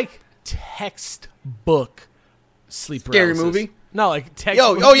 That is like textbook sleep paralysis. Scary movie? No, like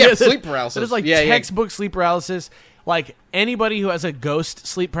textbook. Sleep paralysis. It is like textbook sleep paralysis. Like anybody who has a ghost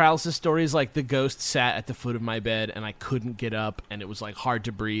sleep paralysis story is like the ghost sat at the foot of my bed and I couldn't get up and it was like hard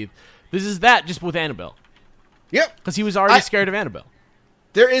to breathe. This is that just with Annabelle. Yep. Because he was already scared of Annabelle.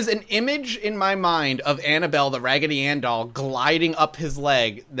 There is an image in my mind of Annabelle, the Raggedy Ann doll, gliding up his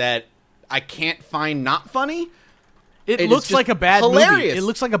leg that I can't find not funny. It looks like a bad hilarious. movie. It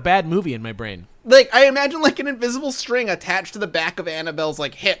looks like a bad movie in my brain. Like, I imagine like an invisible string attached to the back of Annabelle's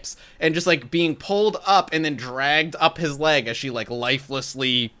like hips and just like being pulled up and then dragged up his leg as she like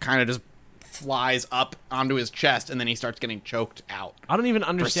lifelessly kind of just flies up onto his chest, and then he starts getting choked out. I don't even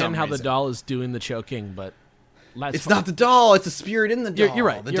understand how the doll is doing the choking, but it's not the doll, it's a spirit in the doll. You're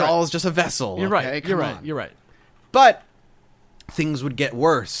right. The doll is just a vessel. You're okay? right. You're right. But things would get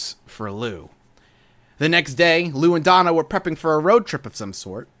worse for Lou. The next day, Lou and Donna were prepping for a road trip of some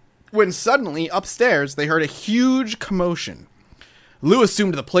sort, when suddenly, upstairs, they heard a huge commotion. Lou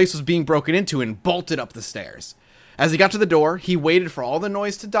assumed the place was being broken into and bolted up the stairs. As he got to the door, he waited for all the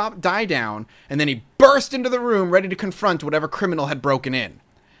noise to die down, and then he burst into the room ready to confront whatever criminal had broken in.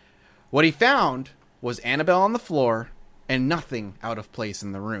 What he found was Annabelle on the floor and nothing out of place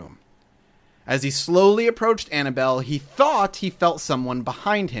in the room. As he slowly approached Annabelle, he thought he felt someone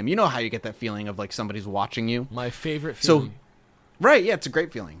behind him. You know how you get that feeling of like somebody's watching you? My favorite feeling. Right, yeah, it's a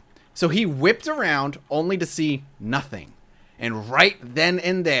great feeling. So he whipped around only to see nothing. And right then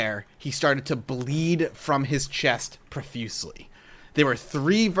and there, he started to bleed from his chest profusely. There were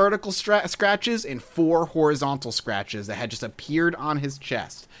 3 vertical scratches and 4 horizontal scratches that had just appeared on his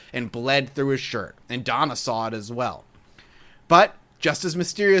chest and bled through his shirt. And Donna saw it as well. But just as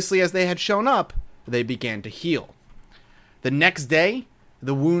mysteriously as they had shown up, they began to heal. The next day,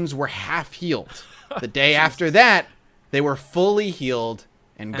 the wounds were half healed. The day after that, they were fully healed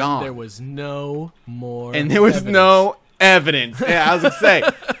and gone. And there was no more And there was evidence. no evidence. Yeah, I was going to say.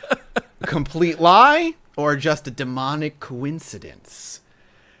 Complete lie or just a demonic coincidence?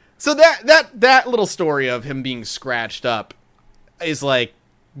 So that little story of him being scratched up is like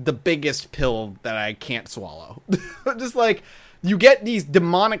the biggest pill that I can't swallow. Just like, you get these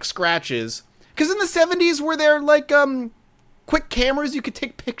demonic scratches. Because in the 70s, were there like quick cameras you could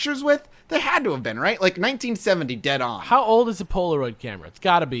take pictures with? There had to have been, right? Like 1970, dead on. How old is a Polaroid camera? It's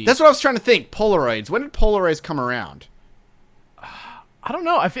got to be. That's what I was trying to think. Polaroids. When did Polaroids come around? I don't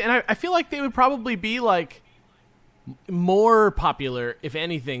know. I feel like they would probably be like more popular, if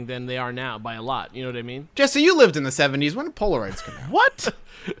anything, than they are now by a lot. You know what I mean? Jesse, you lived in the 70s. When did Polaroids come out? What?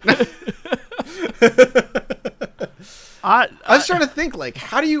 I was trying to think, like,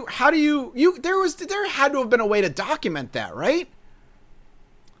 how do you there had to have been a way to document that, right?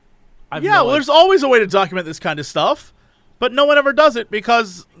 Yeah, well, there's always a way to document this kind of stuff, but no one ever does it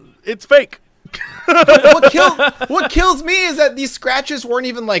because it's fake. What kills me is that these scratches weren't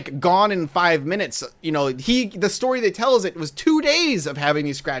even like gone in 5 minutes. You know, the story they tell is it was 2 days of having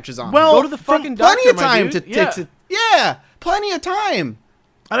these scratches on. Well, go to the fucking doctor, plenty of my time dude. to plenty of time.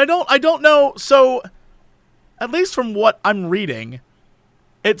 And I don't know. So, at least from what I'm reading,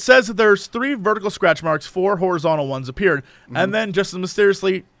 it says that there's 3 vertical scratch marks, 4 horizontal ones appeared, and then just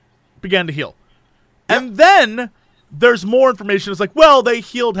mysteriously began to heal. Yep. And then there's more information. It's like, well, they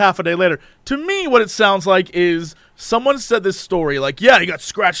healed half a day later. To me, what it sounds like is someone said this story, like, yeah, he got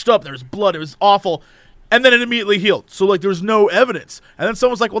scratched up, there was blood, it was awful, and then it immediately healed. So, like, there's no evidence. And then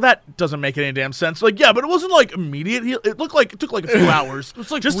someone's like, well, that doesn't make any damn sense. Like, yeah, but it wasn't, like, immediate heal. It looked like it took, like, a few hours. It's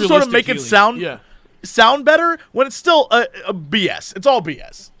like just to sort of make healing. it sound better when it's still a BS. It's all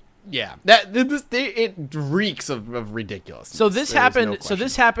BS. Yeah, it reeks of ridiculousness. So this There's happened. no So question.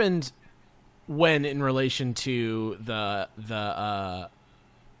 this happened when in relation to the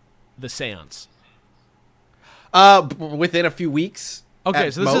seance. Within a few weeks. Okay,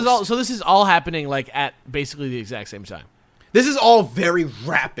 at so this most. is all. So this is all happening like at basically the exact same time. This is all very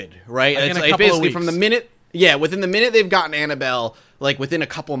rapid, right? Like in It's a like couple of basically from the weeks. minute, within the minute they've gotten Annabelle, like within a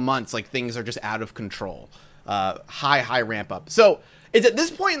couple months, like things are just out of control. High ramp up. So it's at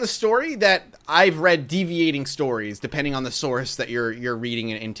this point in the story that I've read deviating stories, depending on the source that you're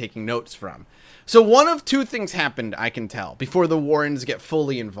reading and taking notes from. So one of 2 things happened, I can tell, before the Warrens get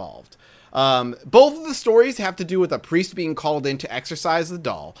fully involved. Both of the stories have to do with a priest being called in to exorcise the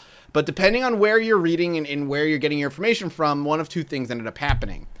doll, but depending on where you're reading and where you're getting your information from, one of 2 things ended up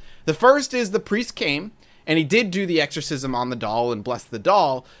happening. The first is the priest came, and he did do the exorcism on the doll and blessed the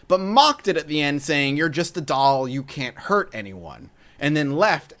doll, but mocked it at the end, saying, "You're just a doll, you can't hurt anyone," and then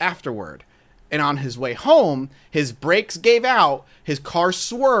left afterward. And on his way home, his brakes gave out, his car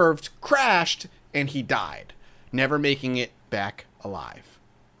swerved, crashed, and he died, never making it back alive.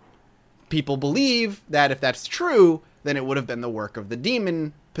 People believe that if that's true, then it would have been the work of the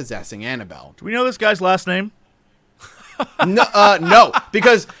demon possessing Annabelle. Do we know this guy's last name? No,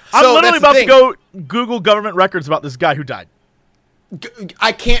 because I'm literally about to go Google government records about this guy who died.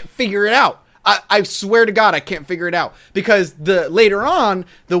 I can't figure it out. I swear to God, I can't figure it out, because later on,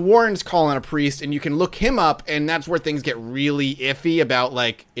 the Warrens call in a priest, and you can look him up, and that's where things get really iffy about,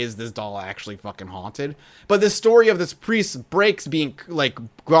 like, is this doll actually fucking haunted? But the story of this priest's brakes being, like,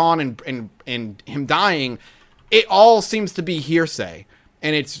 gone and him dying, it all seems to be hearsay,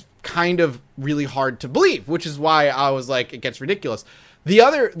 and it's kind of really hard to believe, which is why I was like, it gets ridiculous. The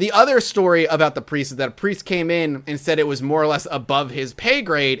other story about the priest is that a priest came in and said it was more or less above his pay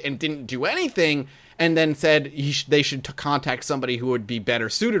grade and didn't do anything, and then said they should contact somebody who would be better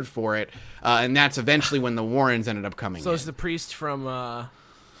suited for it, and that's eventually when the Warrens ended up coming So in. it's the priest from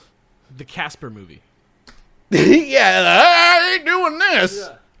the Casper movie. Yeah, I ain't doing this.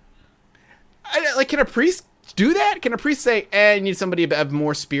 Yeah. Can a priest do that? Can a priest say, I need somebody to have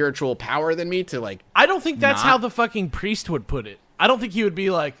more spiritual power than me to, like... I don't think that's Not- how the fucking priest would put it. I don't think he would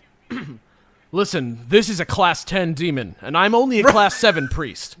be like, listen, this is a class 10 demon, and I'm only a class 7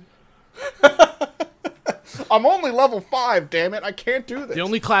 priest. I'm only level 5, damn it. I can't do this. The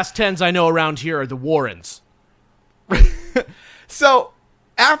only class 10s I know around here are the Warrens. So,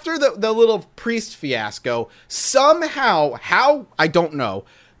 after the little priest fiasco, somehow, how, I don't know,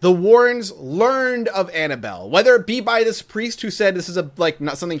 the Warrens learned of Annabelle. Whether it be by this priest who said this is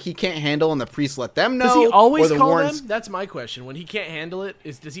not something he can't handle, and the priest let them know. Does he always or the call Warrens, them? That's my question. When he can't handle it,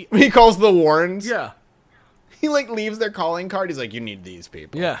 does he... He calls the Warrens. Yeah. He, leaves their calling card. He's like, you need these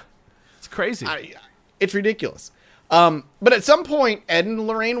people. Yeah. It's crazy. It's ridiculous. But at some point, Ed and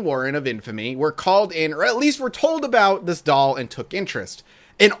Lorraine Warren of infamy were called in, or at least were told about this doll and took interest.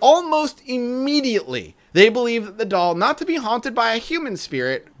 And almost immediately, they believed the doll not to be haunted by a human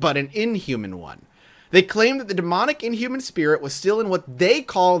spirit, but an inhuman one. They claimed that the demonic inhuman spirit was still in what they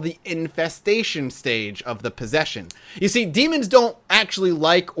call the infestation stage of the possession. You see, demons don't actually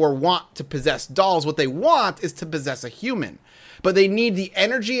like or want to possess dolls. What they want is to possess a human. But they need the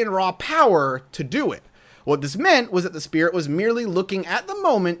energy and raw power to do it. What this meant was that the spirit was merely looking at the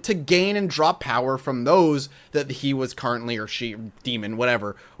moment to gain and draw power from those that he was currently, or she, demon,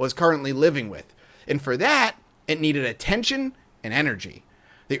 whatever, was currently living with. And for that, it needed attention and energy.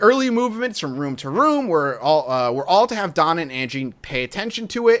 The early movements from room to room were all to have Donna and Angie pay attention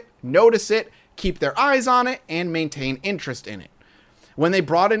to it, notice it, keep their eyes on it, and maintain interest in it. When they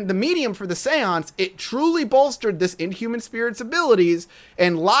brought in the medium for the seance, it truly bolstered this inhuman spirit's abilities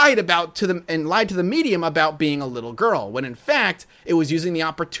and lied to the medium about being a little girl, when in fact it was using the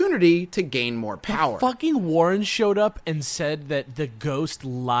opportunity to gain more power. Fucking Warren showed up and said that the ghost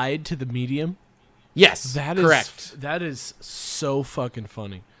lied to the medium. Yes, correct. That is so fucking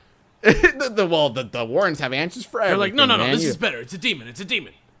funny. the Warrens have answers for everything. They're like, no, man. this is better. It's a demon.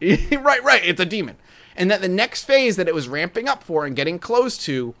 right, it's a demon. And that the next phase that it was ramping up for and getting close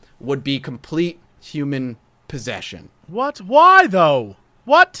to would be complete human possession. What? Why, though?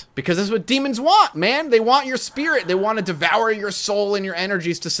 What? Because that's what demons want, man. They want your spirit. They want to devour your soul and your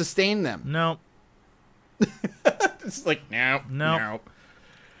energies to sustain them. No. It's like, no. No.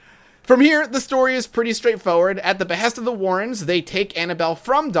 From here, the story is pretty straightforward. At the behest of the Warrens, they take Annabelle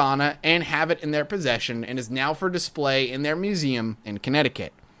from Donna and have it in their possession, and is now for display in their museum in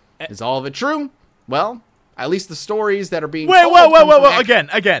Connecticut. Is all of it true? Well, at least the stories that are being told... Wait,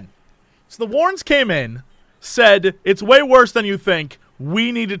 again. So the Warrens came in, said, it's way worse than you think,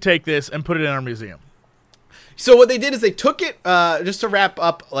 we need to take this and put it in our museum. So what they did is they took it, just to wrap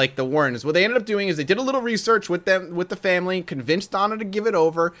up, like, the Warrens. What they ended up doing is they did a little research with the family, convinced Donna to give it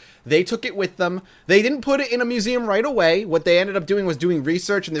over. They took it with them. They didn't put it in a museum right away. What they ended up doing was doing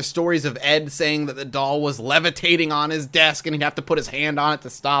research, and there's stories of Ed saying that the doll was levitating on his desk, and he'd have to put his hand on it to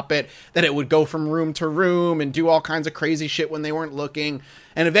stop it, that it would go from room to room and do all kinds of crazy shit when they weren't looking.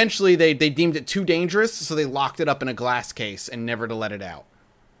 And eventually they deemed it too dangerous, so they locked it up in a glass case and never to let it out.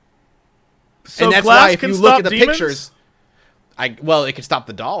 So and that's glass why if can you look stop at the demons? pictures, it can stop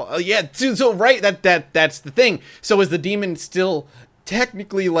the doll. Yeah, so right, that's the thing. So is the demon still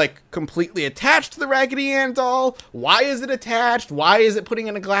technically like completely attached to the Raggedy Ann doll? Why is it attached? Why is it putting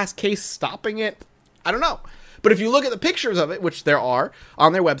in a glass case stopping it? I don't know. But if you look at the pictures of it, which there are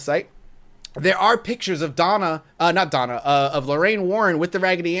on their website, there are pictures of of Lorraine Warren with the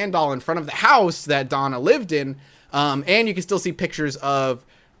Raggedy Ann doll in front of the house that Donna lived in, and you can still see pictures of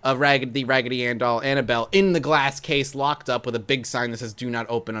the Raggedy Ann doll, Annabelle, in the glass case, locked up with a big sign that says "Do not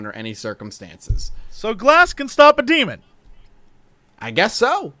open under any circumstances." So glass can stop a demon. I guess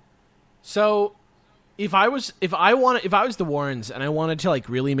so. So, if I was the Warrens and I wanted to like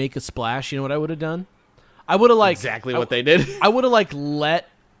really make a splash, you know what I would have done? I would have like Exactly what they did. I would have like let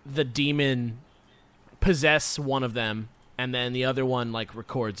the demon possess one of them, and then the other one like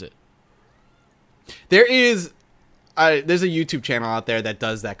records it. There's a YouTube channel out there that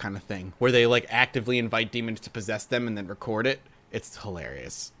does that kind of thing, where they like actively invite demons to possess them and then record it. It's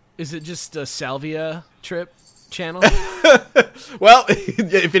hilarious. Is it just a Salvia trip channel? Well,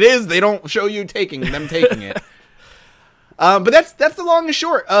 if it is, they don't show you taking it. But that's the long and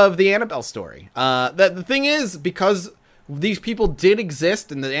short of the Annabelle story. The thing is, because these people did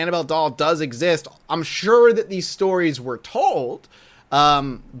exist and the Annabelle doll does exist, I'm sure that these stories were told.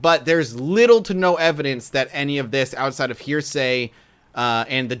 But there's little to no evidence that any of this, outside of hearsay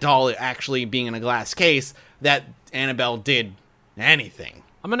and the doll actually being in a glass case, that Annabelle did anything.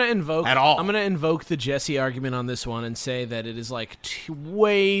 I'm gonna invoke the Jesse argument on this one and say that it is like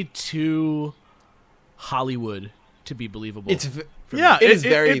way too Hollywood to be believable. It is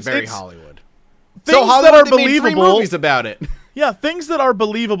very it's Hollywood. Things So Hollywood that are made 3 believable. movies about it. Yeah, things that are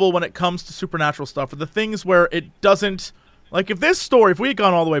believable when it comes to supernatural stuff are the things where it doesn't. Like, if we had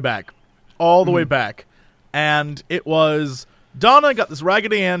gone all the way back, and it was Donna got this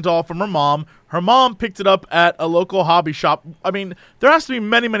Raggedy Ann doll from her mom picked it up at a local hobby shop. I mean, there has to be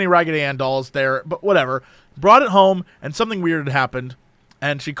many, many Raggedy Ann dolls there, but whatever. Brought it home, and something weird had happened,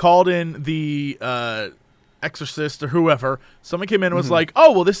 and she called in the exorcist or whoever. Someone came in and was like,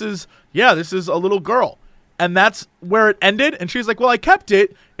 oh, well, this is a little girl. And that's where it ended. And she's like, well, I kept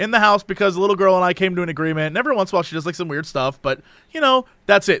it in the house because the little girl and I came to an agreement. And every once in a while she does like some weird stuff. But,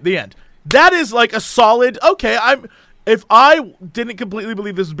 that's it. The end. That is like a solid, okay, if I didn't completely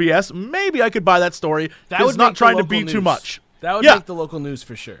believe this was BS, maybe I could buy that story. That would not make trying the to be local too news. much. That would make the local news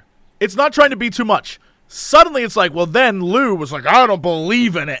for sure. It's not trying to be too much. Suddenly it's like, well, then Lou was like, I don't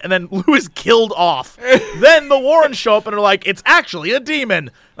believe in it. And then Lou is killed off. Then the Warrens show up and are like, it's actually a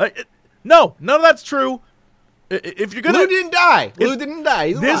demon. No, none of that's true. If you're gonna, Lou didn't die. He's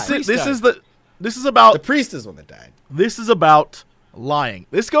alive. This is about the priest is one that died. This is about lying.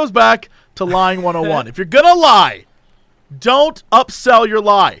 This goes back to lying 101. If you're gonna lie, don't upsell your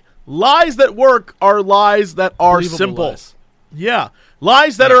lie. Lies that work are lies that are Believable simple. lies. Yeah,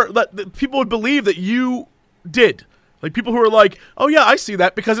 lies that people would believe that you did. Like people who are like, "Oh yeah, I see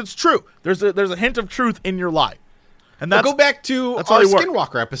that because it's true." There's a hint of truth in your lie. And that's, go back to that's our how they work.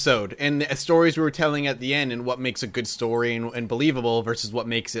 Skinwalker episode and the stories we were telling at the end and what makes a good story and believable versus what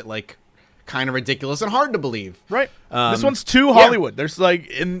makes it like kind of ridiculous and hard to believe. Right. This one's too Hollywood. There's like,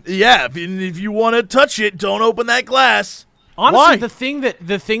 if you want to touch it, don't open that glass. Honestly, Why?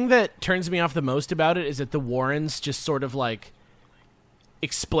 the thing that turns me off the most about it is that the Warrens just sort of like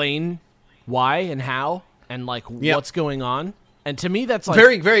explain why and how and like what's going on. And to me, that's like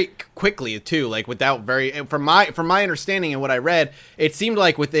very, very quickly too. Like without from my understanding and what I read, it seemed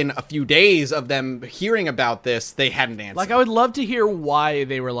like within a few days of them hearing about this, they had an answer. like I would love to hear why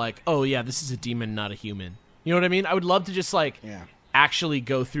they were like, oh yeah, this is a demon, not a human. You know what I mean? I would love to just like actually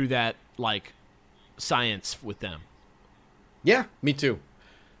go through that like science with them. Yeah, me too.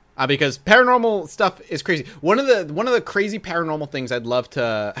 Because paranormal stuff is crazy. One of the crazy paranormal things I'd love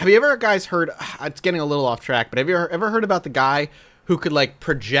to. Have you ever guys heard? It's getting a little off track, but have you ever heard about the guy who could like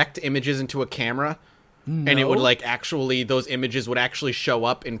project images into a camera, and it would like actually those images would actually show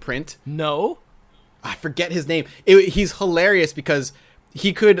up in print? No, I forget his name. He's hilarious because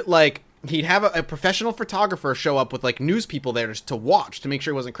he could like. He'd have a professional photographer show up with like news people there to watch to make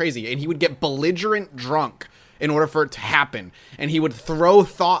sure he wasn't crazy, and he would get belligerent drunk in order for it to happen, and he would throw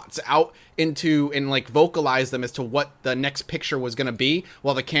thoughts out into and like vocalize them as to what the next picture was going to be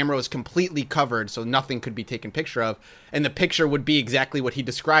while the camera was completely covered so nothing could be taken picture of, and the picture would be exactly what he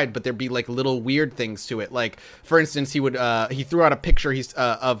described, but there'd be like little weird things to it. Like for instance, he threw out a picture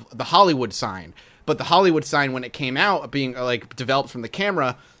of the Hollywood sign, but the Hollywood sign, when it came out being like developed from the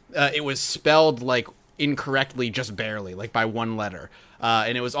camera, it was spelled like incorrectly, just barely, like by one letter.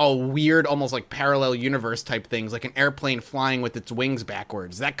 And it was all weird, almost like parallel universe type things, like an airplane flying with its wings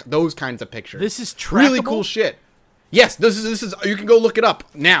backwards. Those kinds of pictures. This is trackable? Really cool shit. Yes, this is. You can go look it up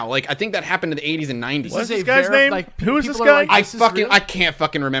now. Like I think that happened in the 80s and 90s. What's This this is a guy's very, name? like, Who is this people are guy? like, I can't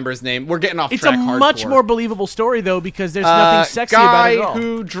fucking remember his name. We're getting off It's track. a much hardcore. more believable story though because there's nothing sexy about guy it at all.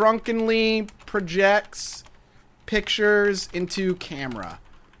 who drunkenly projects pictures into camera.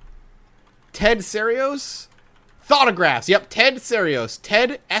 Ted Serios? Thotographs. Yep, Ted Serios.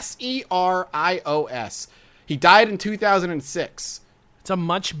 Ted Serios. He died in 2006. It's a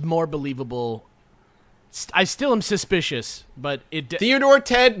much more believable. I still am suspicious, but Theodore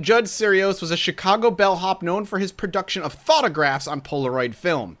Ted Judd Serios was a Chicago bellhop known for his production of photographs on Polaroid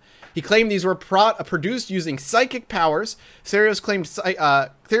film. He claimed these were produced using psychic powers. Serios claimed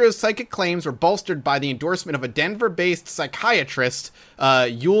Serios' psychic claims were bolstered by the endorsement of a Denver-based psychiatrist,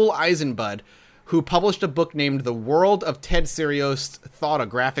 Yul Eisenbud, who published a book named The World of Ted Serios'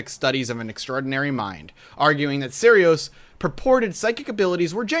 Thoughtographic Studies of an Extraordinary Mind, arguing that Serios' purported psychic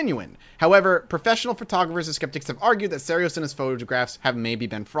abilities were genuine. However, professional photographers and skeptics have argued that Serios and his photographs have maybe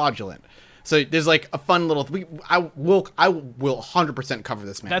been fraudulent. So there's like a fun little. I will 100% cover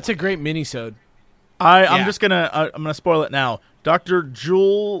this, man. That's a great mini-sode. I'm just gonna spoil it now. Dr.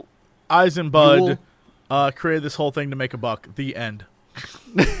 Jewel Eisenbud created this whole thing to make a buck. The end.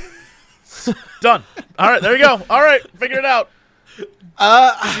 Done. All right, there you go. All right, figure it out.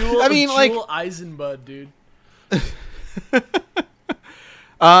 I mean, like Jewel Eisenbud, dude.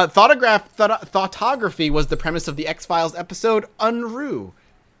 Thoughtography was the premise of the X-Files episode Unruh,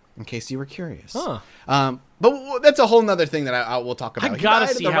 in case you were curious. Huh. But that's a whole nother thing that I will talk about. I He gotta died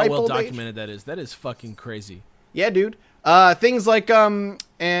at see the how ripe well old age. documented that is. That is fucking crazy. Yeah, dude. Things like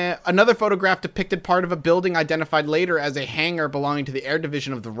another photograph depicted part of a building identified later as a hangar belonging to the Air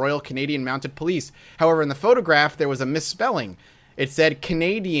Division of the Royal Canadian Mounted Police. However, in the photograph, there was a misspelling. It said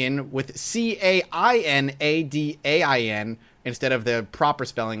Canadian with Canadain instead of the proper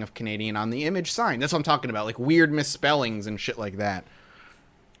spelling of Canadian on the image sign. That's what I'm talking about, like weird misspellings and shit like that.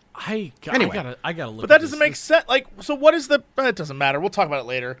 I Anyway. gotta look. But that at doesn't this. make sense. Like, so what is the? It doesn't matter. We'll talk about it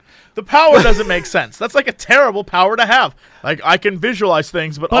later. The power doesn't make sense. That's like a terrible power to have. Like, I can visualize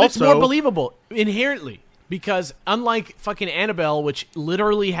things, but But also it's more believable inherently because unlike fucking Annabelle, which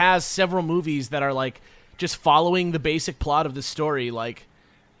literally has several movies that are like just following the basic plot of the story, like,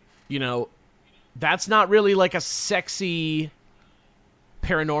 you know, that's not really like a sexy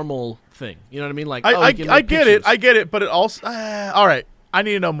paranormal thing. You know what I mean? Like, I you can make get pictures. it. I get it. But it also. All right. I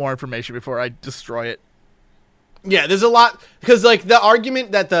need to know more information before I destroy it. Yeah, there's a lot because like the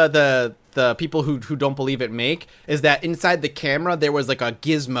argument that the people who don't believe it make is that inside the camera there was like a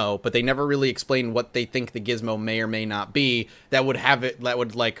gizmo, but they never really explain what they think the gizmo may or may not be that would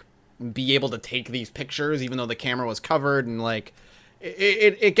like be able to take these pictures even though the camera was covered, and like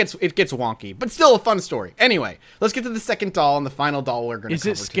it gets wonky, but still a fun story. Anyway, let's get to the second doll and the final doll we're going to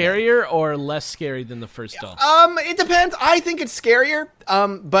cover. Is it scarier or less scary than the first doll? It depends. I think it's scarier.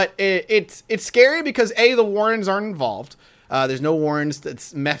 But it's scary because the Warrens aren't involved. There's no Warrens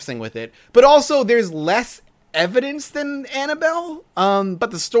that's messing with it. But also there's less evidence than Annabelle. But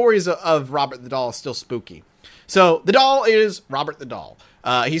the stories of Robert the Doll is still spooky. So the doll is Robert the Doll.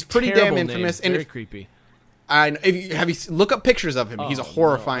 He's pretty Terrible damn infamous. name. And Very creepy. look up pictures of him. He's a Oh,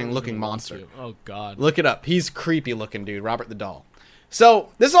 horrifying no, I looking don't even want monster. to. Oh God. Look it up. He's creepy looking dude, Robert the Doll. So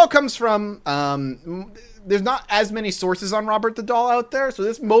this all comes from. There's not as many sources on Robert the Doll out there, so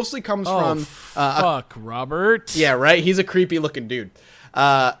this mostly comes from. Fuck, Robert. Yeah, right. He's a creepy looking dude.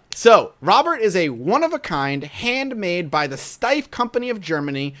 So Robert is a one-of-a-kind, handmade by the Steiff Company of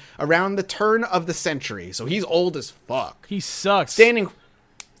Germany around the turn of the century. So he's old as fuck. He sucks.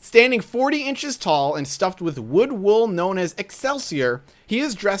 Standing 40 inches tall and stuffed with wood wool known as Excelsior, he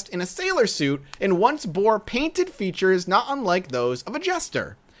is dressed in a sailor suit and once bore painted features not unlike those of a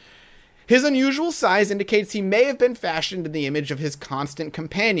jester. His unusual size indicates he may have been fashioned in the image of his constant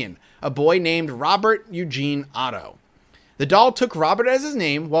companion, a boy named Robert Eugene Otto. The doll took Robert as his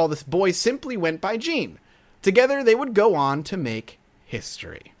name, while this boy simply went by Gene. Together, they would go on to make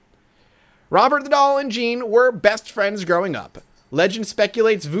history. Robert the Doll and Gene were best friends growing up. Legend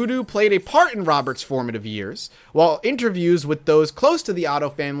speculates voodoo played a part in Robert's formative years, while interviews with those close to the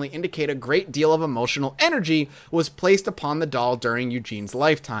Otto family indicate a great deal of emotional energy was placed upon the doll during Eugene's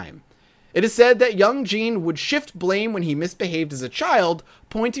lifetime. It is said that young Gene would shift blame when he misbehaved as a child,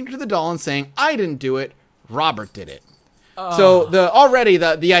 pointing to the doll and saying, "I didn't do it, Robert did it." So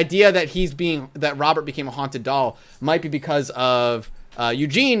the idea that Robert became a haunted doll might be because of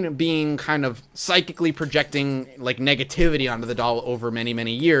Eugene being kind of psychically projecting like negativity onto the doll over many,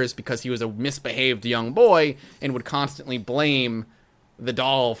 many years because he was a misbehaved young boy and would constantly blame the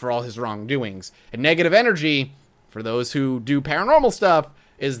doll for all his wrongdoings. And negative energy, for those who do paranormal stuff,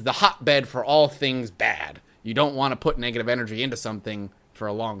 is the hotbed for all things bad. You don't want to put negative energy into something for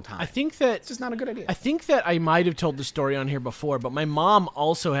a long time. I think that It's just not a good idea. I think that I might have told the story on here before, but my mom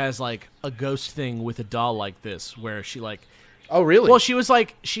also has like a ghost thing with a doll like this, where she like, Oh, really? well, she was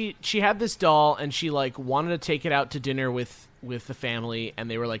like, she had this doll and she like wanted to take it out to dinner with the family, and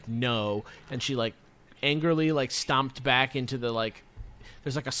they were like, no, and she like angrily like stomped back into the like,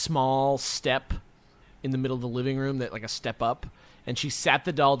 there's like a small step in the middle of the living room that like a step up. And she sat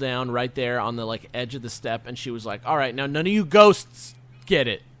the doll down right there on the like edge of the step, and she was like, "All right, now none of you ghosts get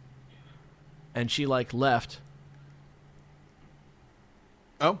it." And she like left.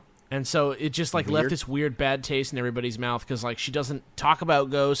 Oh. And so it just like left Weird. this weird bad taste in everybody's mouth because like she doesn't talk about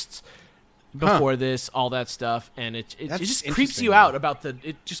ghosts before this, all that stuff, and it That's just creeps interesting, you though. out about the.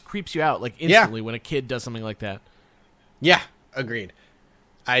 It just creeps you out like instantly when a kid does something like that. Yeah, agreed.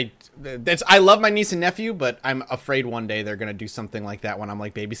 I love my niece and nephew, but I'm afraid one day they're gonna do something like that when I'm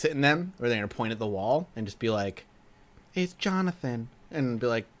like babysitting them, where they're gonna point at the wall and just be like, "It's Jonathan," and be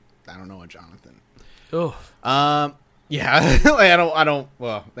like, "I don't know a Jonathan." Oh, Yeah, I don't.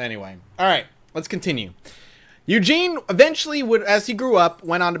 Well, anyway, all right, let's continue. Eugene eventually as he grew up,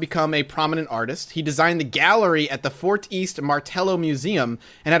 went on to become a prominent artist. He designed the gallery at the Fort East Martello Museum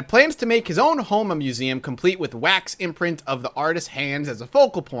and had plans to make his own home a museum complete with wax imprint of the artist's hands as a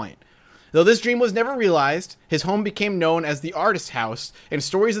focal point. Though this dream was never realized, his home became known as the Artist's House, and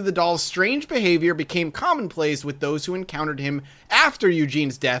stories of the doll's strange behavior became commonplace with those who encountered him after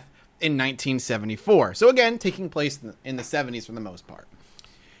Eugene's death in 1974. So again, taking place in the 70s for the most part.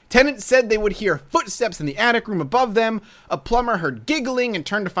 Tenants said they would hear footsteps in the attic room above them. A plumber heard giggling and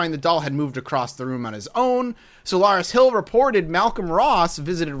turned to find the doll had moved across the room on his own. Solaris Hill reported Malcolm Ross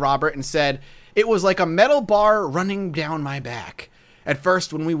visited Robert and said, "It was like a metal bar running down my back. At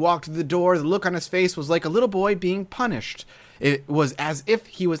first, when we walked through the door, the look on his face was like a little boy being punished. It was as if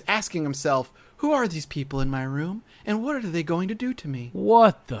he was asking himself, 'Who are these people in my room? And what are they going to do to me?'"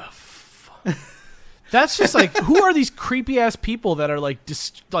 what the fuck? That's just like, who are these creepy ass people that are like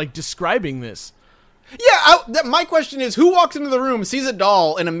describing this? Yeah, my question is, who walks into the room, sees a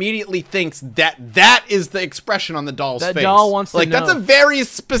doll, and immediately thinks that is the expression on the doll's face? That doll wants to like, know. that's a very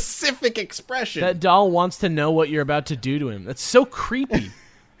specific expression. That doll wants to know what you're about to do to him. That's so creepy.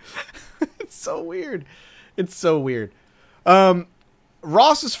 It's so weird. It's so weird.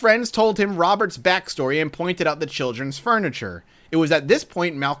 Ross's friends told him Robert's backstory and pointed out the children's furniture. It was at this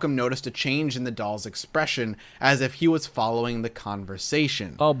point Malcolm noticed a change in the doll's expression, as if he was following the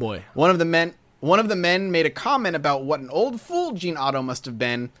conversation. Oh boy. One of the men made a comment about what an old fool Gene Otto must have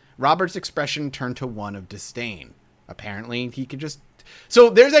been. Robert's expression turned to one of disdain. Apparently, he could just... So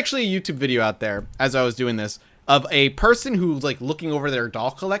there's actually a YouTube video out there, as I was doing this, of a person who's like looking over their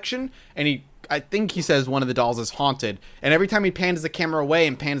doll collection, and I think he says one of the dolls is haunted, and every time he pans the camera away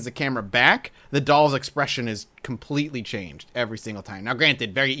and pans the camera back, the doll's expression is completely changed every single time. Now,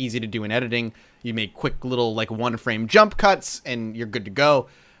 granted, very easy to do in editing. You make quick little like one frame jump cuts and you're good to go.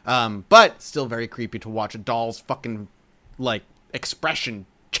 But still very creepy to watch a doll's fucking like expression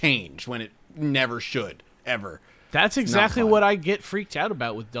change when it never should. ever. That's exactly fun. what I get freaked out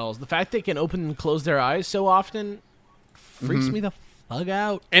about with dolls. The fact they can open and close their eyes so often freaks me the fuck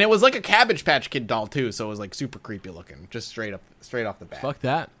out. And it was like a Cabbage Patch Kid doll too, so it was like super creepy looking, just straight off the bat. Fuck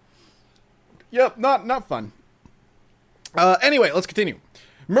that. Yep, not fun. Anyway, let's continue.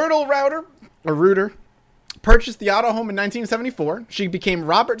 Myrtle Reuter purchased the Otto home in 1974. She became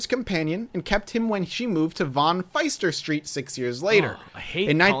Robert's companion and kept him when she moved to Von Feister Street 6 years later. Oh, I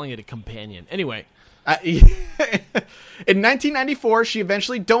hate calling it a companion. Anyway. In 1994, she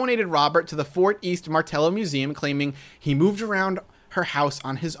eventually donated Robert to the Fort East Martello Museum, claiming he moved around her house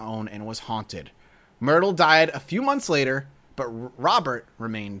on his own and was haunted. Myrtle died a few months later, but Robert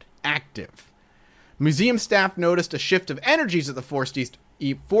remained active. Museum staff noticed a shift of energies at the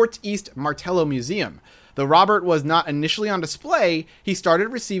Fort East Martello Museum. Though Robert was not initially on display, he started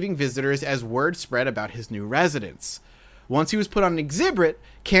receiving visitors as word spread about his new residence. Once he was put on an exhibit,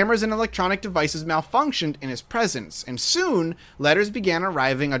 cameras and electronic devices malfunctioned in his presence, and soon letters began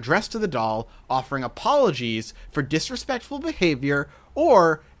arriving addressed to the doll, offering apologies for disrespectful behavior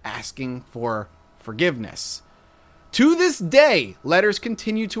or asking for forgiveness. To this day, letters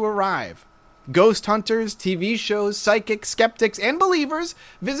continue to arrive. Ghost hunters, TV shows, psychics, skeptics, and believers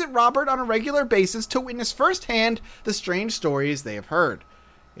visit Robert on a regular basis to witness firsthand the strange stories they have heard.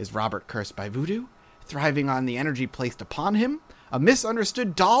 Is Robert cursed by voodoo? Thriving on the energy placed upon him? A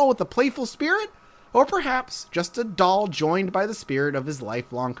misunderstood doll with a playful spirit? Or perhaps just a doll joined by the spirit of his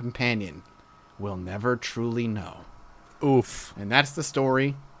lifelong companion? We'll never truly know. Oof. And that's the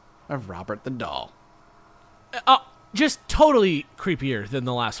story of Robert the Doll. Just totally creepier than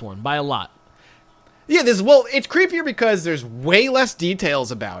the last one by a lot. Yeah, it's creepier because there's way less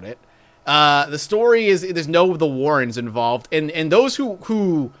details about it. The story is, there's no the Warrens involved, and those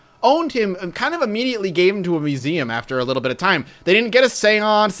who owned him kind of immediately gave him to a museum after a little bit of time. They didn't get a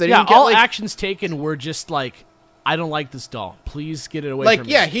seance. They didn't get all actions taken were just like, I don't like this doll. Please get it away from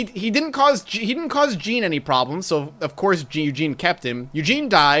me. Yeah, he didn't cause Gene any problems, so of course Eugene kept him. Eugene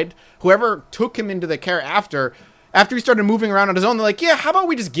died. Whoever took him into the care after he started moving around on his own, they're like, yeah, how about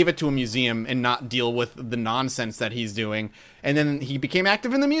we just give it to a museum and not deal with the nonsense that he's doing? And then he became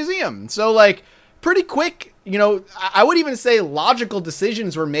active in the museum. So, like, pretty quick, I would even say logical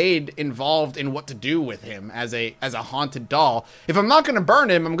decisions were made involved in what to do with him as a haunted doll. If I'm not going to burn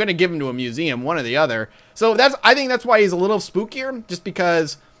him, I'm going to give him to a museum, one or the other. So I think that's why he's a little spookier, just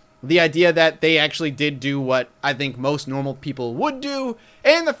because the idea that they actually did do what I think most normal people would do,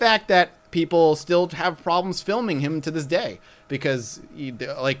 and the fact that people still have problems filming him to this day because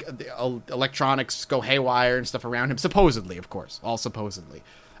the electronics go haywire and stuff around him. Supposedly, of course, all supposedly.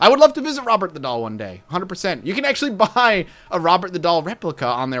 I would love to visit Robert the Doll one day, 100%. You can actually buy a Robert the Doll replica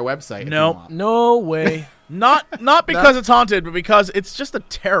on their website. Nope. No way. Not because it's haunted, but because it's just a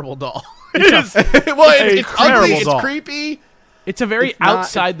terrible doll. It's ugly, it's doll. creepy. It's a very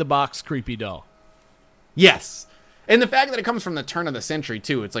outside the box creepy doll. Yes. And the fact that it comes from the turn of the century,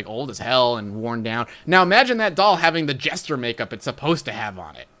 too. It's like old as hell and worn down. Now imagine that doll having the jester makeup it's supposed to have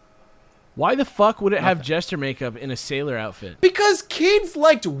on it. Why the fuck would it have jester makeup in a sailor outfit? Because kids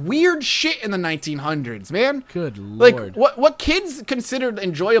liked weird shit in the 1900s, man. Good lord. Like, what kids considered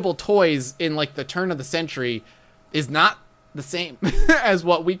enjoyable toys in, like, the turn of the century is not the same as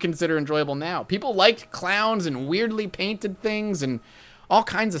what we consider enjoyable now. People liked clowns and weirdly painted things and all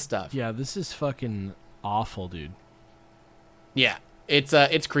kinds of stuff. Yeah, this is fucking awful, dude. Yeah,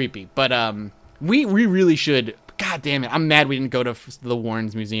 it's creepy. But we really should... God damn it, I'm mad we didn't go to the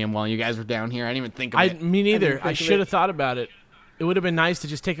Warrens Museum while you guys were down here. I didn't even think of it. Me neither. I should have thought about it. It would have been nice to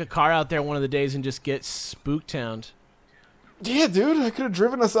just take a car out there one of the days and just get Spooktowned. Yeah, dude, I could have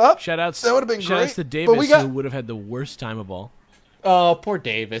driven us up. Shoutouts. That would have been great. Shoutouts to Davis, who would have had the worst time of all. Oh, poor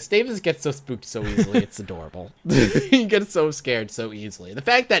Davis. Davis gets so spooked so easily. It's adorable. He gets so scared so easily. The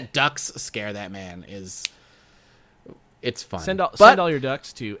fact that ducks scare that man is... It's fun. Send all your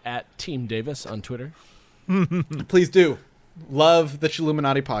ducks to @TeamDavis on Twitter. Please do. Love the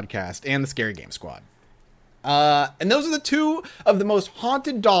Chilluminati podcast and the Scary Game Squad. And those are the two of the most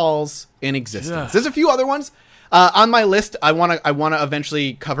haunted dolls in existence. Yeah. There's a few other ones. On my list, I want to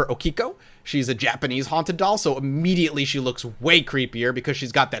eventually cover Okiko. She's a Japanese haunted doll, so immediately she looks way creepier because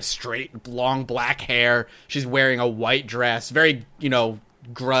she's got that straight, long black hair. She's wearing a white dress. Very,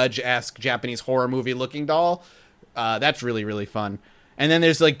 Grudge-esque Japanese horror movie looking doll. That's really, really fun. And then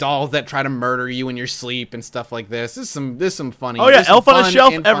there's like dolls that try to murder you in your sleep and stuff like this. There's some funny. Oh yeah, Elf on a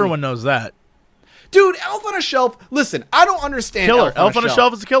Shelf. Everyone knows that. Dude, Elf on a Shelf. Listen, I don't understand. Killer. Elf on a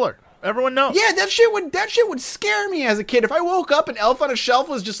Shelf is a killer. Everyone knows. Yeah, that shit would scare me as a kid. If I woke up and Elf on a Shelf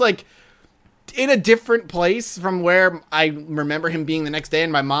was just like in a different place from where I remember him being the next day,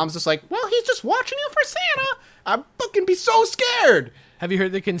 and my mom's just like, well, he's just watching you for Santa. I'd fucking be so scared. Have you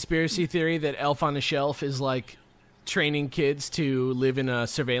heard the conspiracy theory that Elf on a Shelf is like training kids to live in a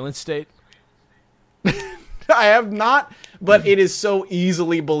surveillance state? I have not, but it is so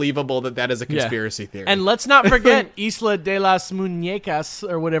easily believable that is a conspiracy theory. And let's not forget Isla de las Muñecas,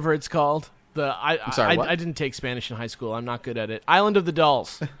 or whatever it's called. I'm sorry, what? I didn't take Spanish in high school. I'm not good at it. Island of the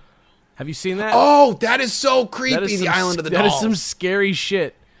Dolls. Have you seen that? Oh, that is so creepy, the Island of the Dolls. That is some scary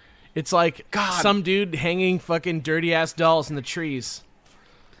shit. It's like God. some dude hanging fucking dirty-ass dolls in the trees.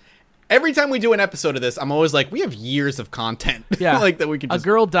 Every time we do an episode of this, I'm always like, we have years of content. Yeah, like that we could just... A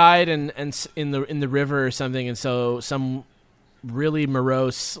girl died and in the river or something, and so some really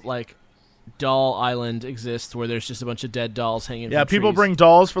morose like doll island exists where there's just a bunch of dead dolls hanging. Yeah, from people trees. bring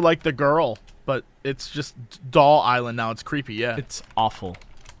dolls for like the girl, but it's just doll island now. It's creepy. Yeah, It's awful.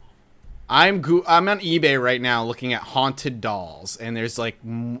 I'm on eBay right now looking at haunted dolls, and there's like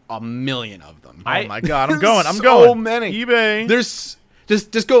a million of them. oh my god, I'm going. I'm so going. many. eBay. There's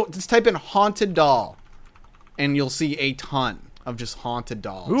just type in haunted doll, and you'll see a ton of just haunted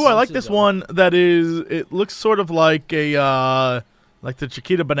dolls. Ooh, I like Haunted this doll. one. That is, it looks sort of like a like the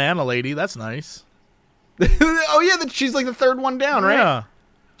Chiquita Banana Lady. That's nice. Oh yeah, she's like the third one down, right? Yeah.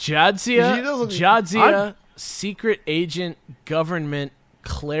 She does look- Jadzia, secret agent, government,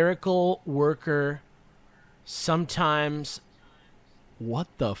 clerical worker, sometimes. What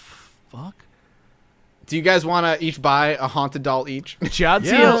the fuck? Do you guys want to each buy a haunted doll each?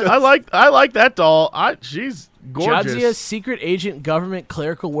 Jadzia, Yeah, I like that doll. She's gorgeous. Jadzia, secret agent, government,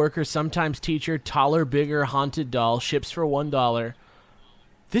 clerical worker, sometimes teacher, taller, bigger, haunted doll, ships for $1.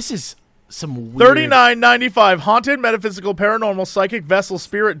 This is some weird... $39.95. Haunted, metaphysical, paranormal, psychic vessel,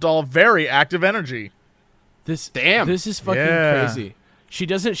 spirit doll. Very active energy. Damn. This is fucking Yeah. crazy. She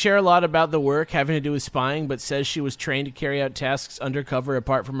doesn't share a lot about the work having to do with spying, but says she was trained to carry out tasks undercover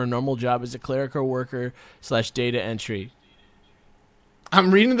apart from her normal job as a clerical worker / data entry.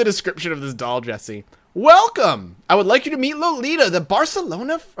 I'm reading the description of this doll, Jesse. Welcome! I would like you to meet Lolita, the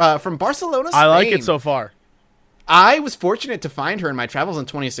Barcelona from Barcelona, Spain. I like it so far. I was fortunate to find her in my travels in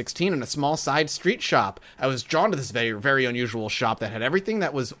 2016 in a small side street shop. I was drawn to this very, very unusual shop that had everything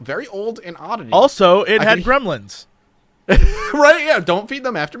that was very old and oddity. Also, it I had could- gremlins. Right, yeah, don't feed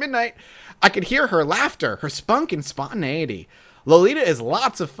them after midnight. I could hear her laughter, her spunk and spontaneity. Lolita is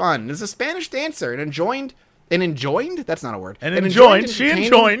lots of fun. Is a Spanish dancer and enjoined? That's not a word. And enjoined. She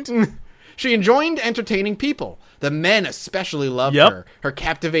entertaining- enjoined. She enjoyed entertaining people. The men especially loved Yep. her. Her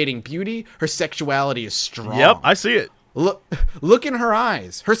captivating beauty, her sexuality is strong. Yep, I see it. Look in her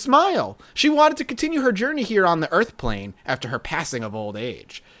eyes, her smile. She wanted to continue her journey here on the earth plane after her passing of old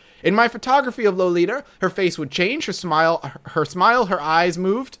age. In my photography of Lolita, her face would change, her smile, her eyes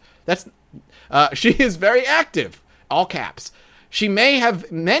moved. She is very active, all caps. She may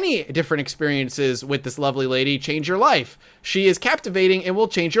have many different experiences with this lovely lady change your life. She is captivating and will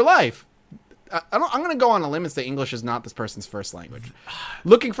change your life. I'm going to go on a limb and say English is not this person's first language.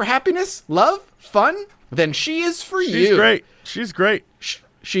 Looking for happiness, love, fun? Then she is for you. She's great. She's great.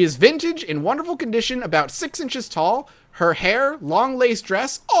 She is vintage, in wonderful condition, about 6 inches tall. Her hair, long lace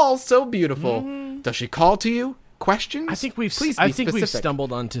dress, all so beautiful. Does she call to you? Questions? I think we've Please be we've specific.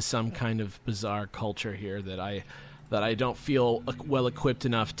 stumbled onto some kind of bizarre culture here that I don't feel well equipped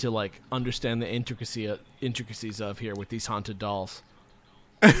enough to like understand the intricacies of here with these haunted dolls.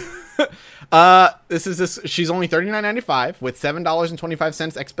 She's only $39.95 with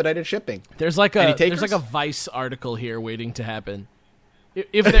 $7.25 expedited shipping. There's like Any a takers? Vice article here waiting to happen.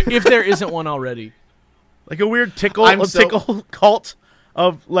 If there isn't one already. Like a weird tickle cult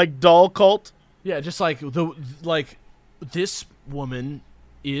of like doll cult. Yeah, just like this woman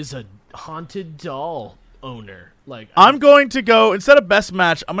is a haunted doll owner. Like I'm going to go, instead of best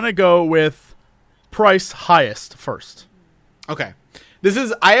match, I'm going to go with price highest first. Okay.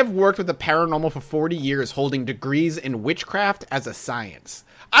 I have worked with the paranormal for 40 years, holding degrees in witchcraft as a science.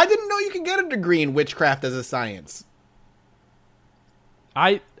 I didn't know you could get a degree in witchcraft as a science.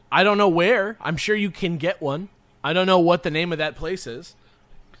 I don't know where. I'm sure you can get one. I don't know what the name of that place is.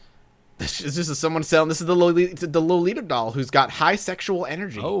 This is someone selling. This is the Lolita doll who's got high sexual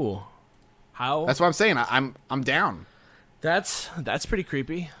energy. Oh, how? That's what I'm saying. I'm down. That's pretty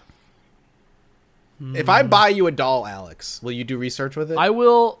creepy. If I buy you a doll, Alex, will you do research with it? I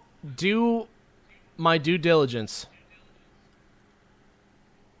will do my due diligence.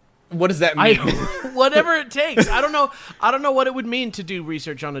 What does that mean? Whatever it takes. I don't know what it would mean to do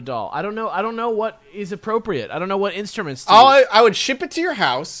research on a doll. I don't know what is appropriate. I don't know what instruments to use. I would ship it to your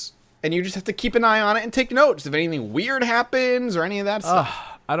house, and you just have to keep an eye on it and take notes if anything weird happens or any of that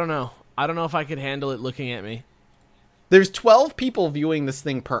stuff. I don't know. I don't know if I could handle it looking at me. There's 12 people viewing this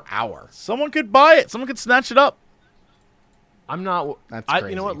thing per hour. Someone could buy it. Someone could snatch it up. I'm not. That's You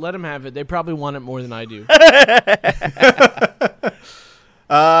crazy. know what? Let them have it. They probably want it more than I do.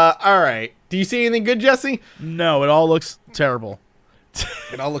 All right. Do you see anything good, Jesse? No, it all looks terrible.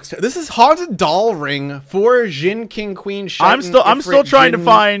 It all looks. This is Haunted Doll Ring for Jin King Queen. I'm still Ifrit, trying to Jin-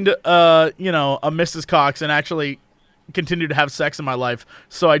 find a Mrs. Cox and actually continue to have sex in my life.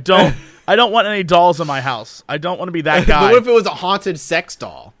 So I don't want any dolls in my house. I don't want to be that guy. But what if it was a haunted sex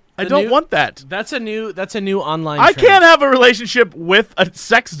doll? I don't want that. That's a new online. I trend. can't have a relationship with a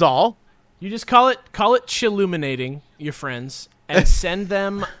sex doll. You just call it chilluminating your friends and send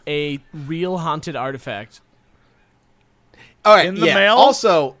them a real haunted artifact. All right. In the mail?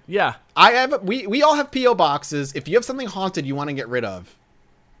 Also, Yeah. we all have PO boxes. If you have something haunted you want to get rid of,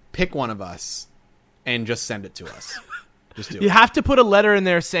 pick one of us and just send it to us. Just do You it. have to put a letter in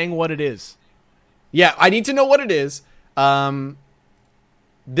there saying what it is. Yeah, I need to know what it is.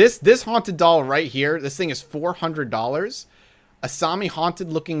 This haunted doll right here, this thing is $400. Asami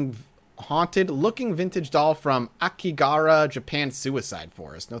haunted looking vintage doll from Akigara, Japan Suicide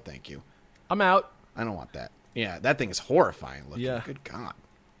Forest. No, thank you. I'm out. I don't want that. Yeah, that thing is horrifying looking. Yeah. Good God.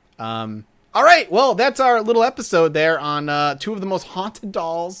 All right. Well, that's our little episode there on two of the most haunted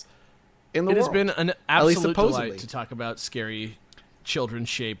dolls in the It world. has been an least absolute supposedly. delight to talk about scary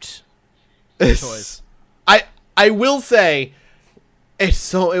children-shaped toys. I will say,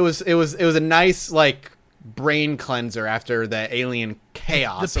 it was a nice like brain cleanser after the alien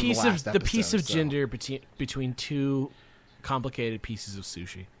chaos. The piece of the, last the piece of episode, so. gender between two complicated pieces of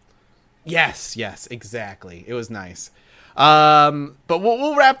sushi. Yes, exactly. It was nice. But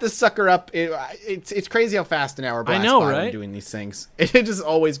we'll wrap this sucker up. It's crazy how fast an hour blasts I know, by when right? doing these things. It just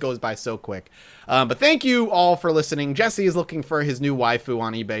always goes by so quick. But thank you all for listening. Jesse is looking for his new waifu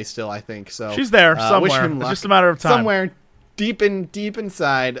on eBay still, I think. So She's there wish somewhere. him It's luck. just a matter of time. Somewhere deep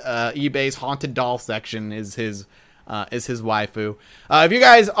inside eBay's haunted doll section is his waifu. If you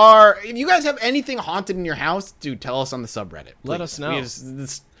guys have anything haunted in your house, dude, tell us on the subreddit. Let please. us know.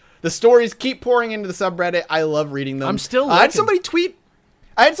 The stories keep pouring into the subreddit. I love reading them. I'm still I had looking.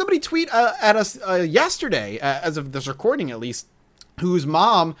 somebody tweet at us yesterday, as of this recording at least, whose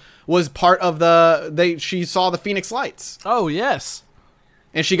mom was part of she saw the Phoenix Lights. Oh, yes.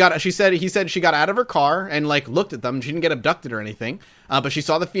 And he said she got out of her car and like looked at them. She didn't get abducted or anything, but she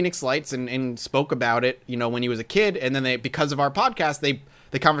saw the Phoenix Lights and spoke about it, when he was a kid. And then because of our podcast,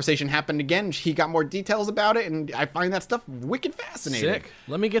 the conversation happened again. He got more details about it, and I find that stuff wicked fascinating. Sick.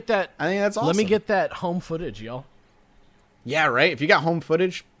 Let me get that. I think that's awesome. Let me get that home footage, y'all. Yeah, right. If you got home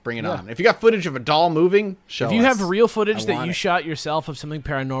footage, bring it on. If you got footage of a doll moving, show us. If you have real I footage that want you it. shot yourself of something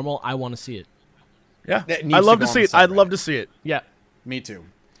paranormal, I want to see it. Yeah, That needs I'd love to to go see on it. the I'd subreddit. love to see it. Yeah. Me too.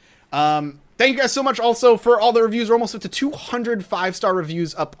 Thank you guys so much also for all the reviews. We're almost up to 200 5-star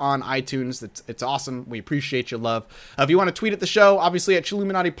reviews up on iTunes. It's awesome. We appreciate your love. If you want to tweet at the show, obviously at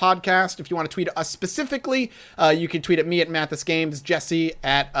Chilluminati Podcast. If you want to tweet at us specifically, you can tweet at me at Mathis Games, Jesse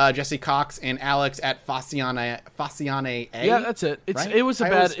at Jesse Cox, and Alex at Faciane A. Yeah, that's it. Right? It was a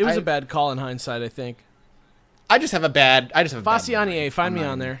I bad call in hindsight, I think. I just have a bad Faciane memory. A, find I'm me not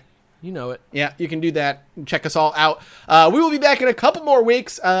on even- there. You know it. Yeah, you can do that. Check us all out. We will be back in a couple more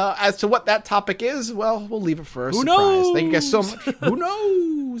weeks. As to what that topic is, well, we'll leave it for a surprise. Thank you guys so much. Who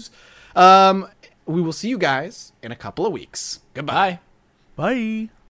knows? We will see you guys in a couple of weeks. Goodbye. Bye. Bye.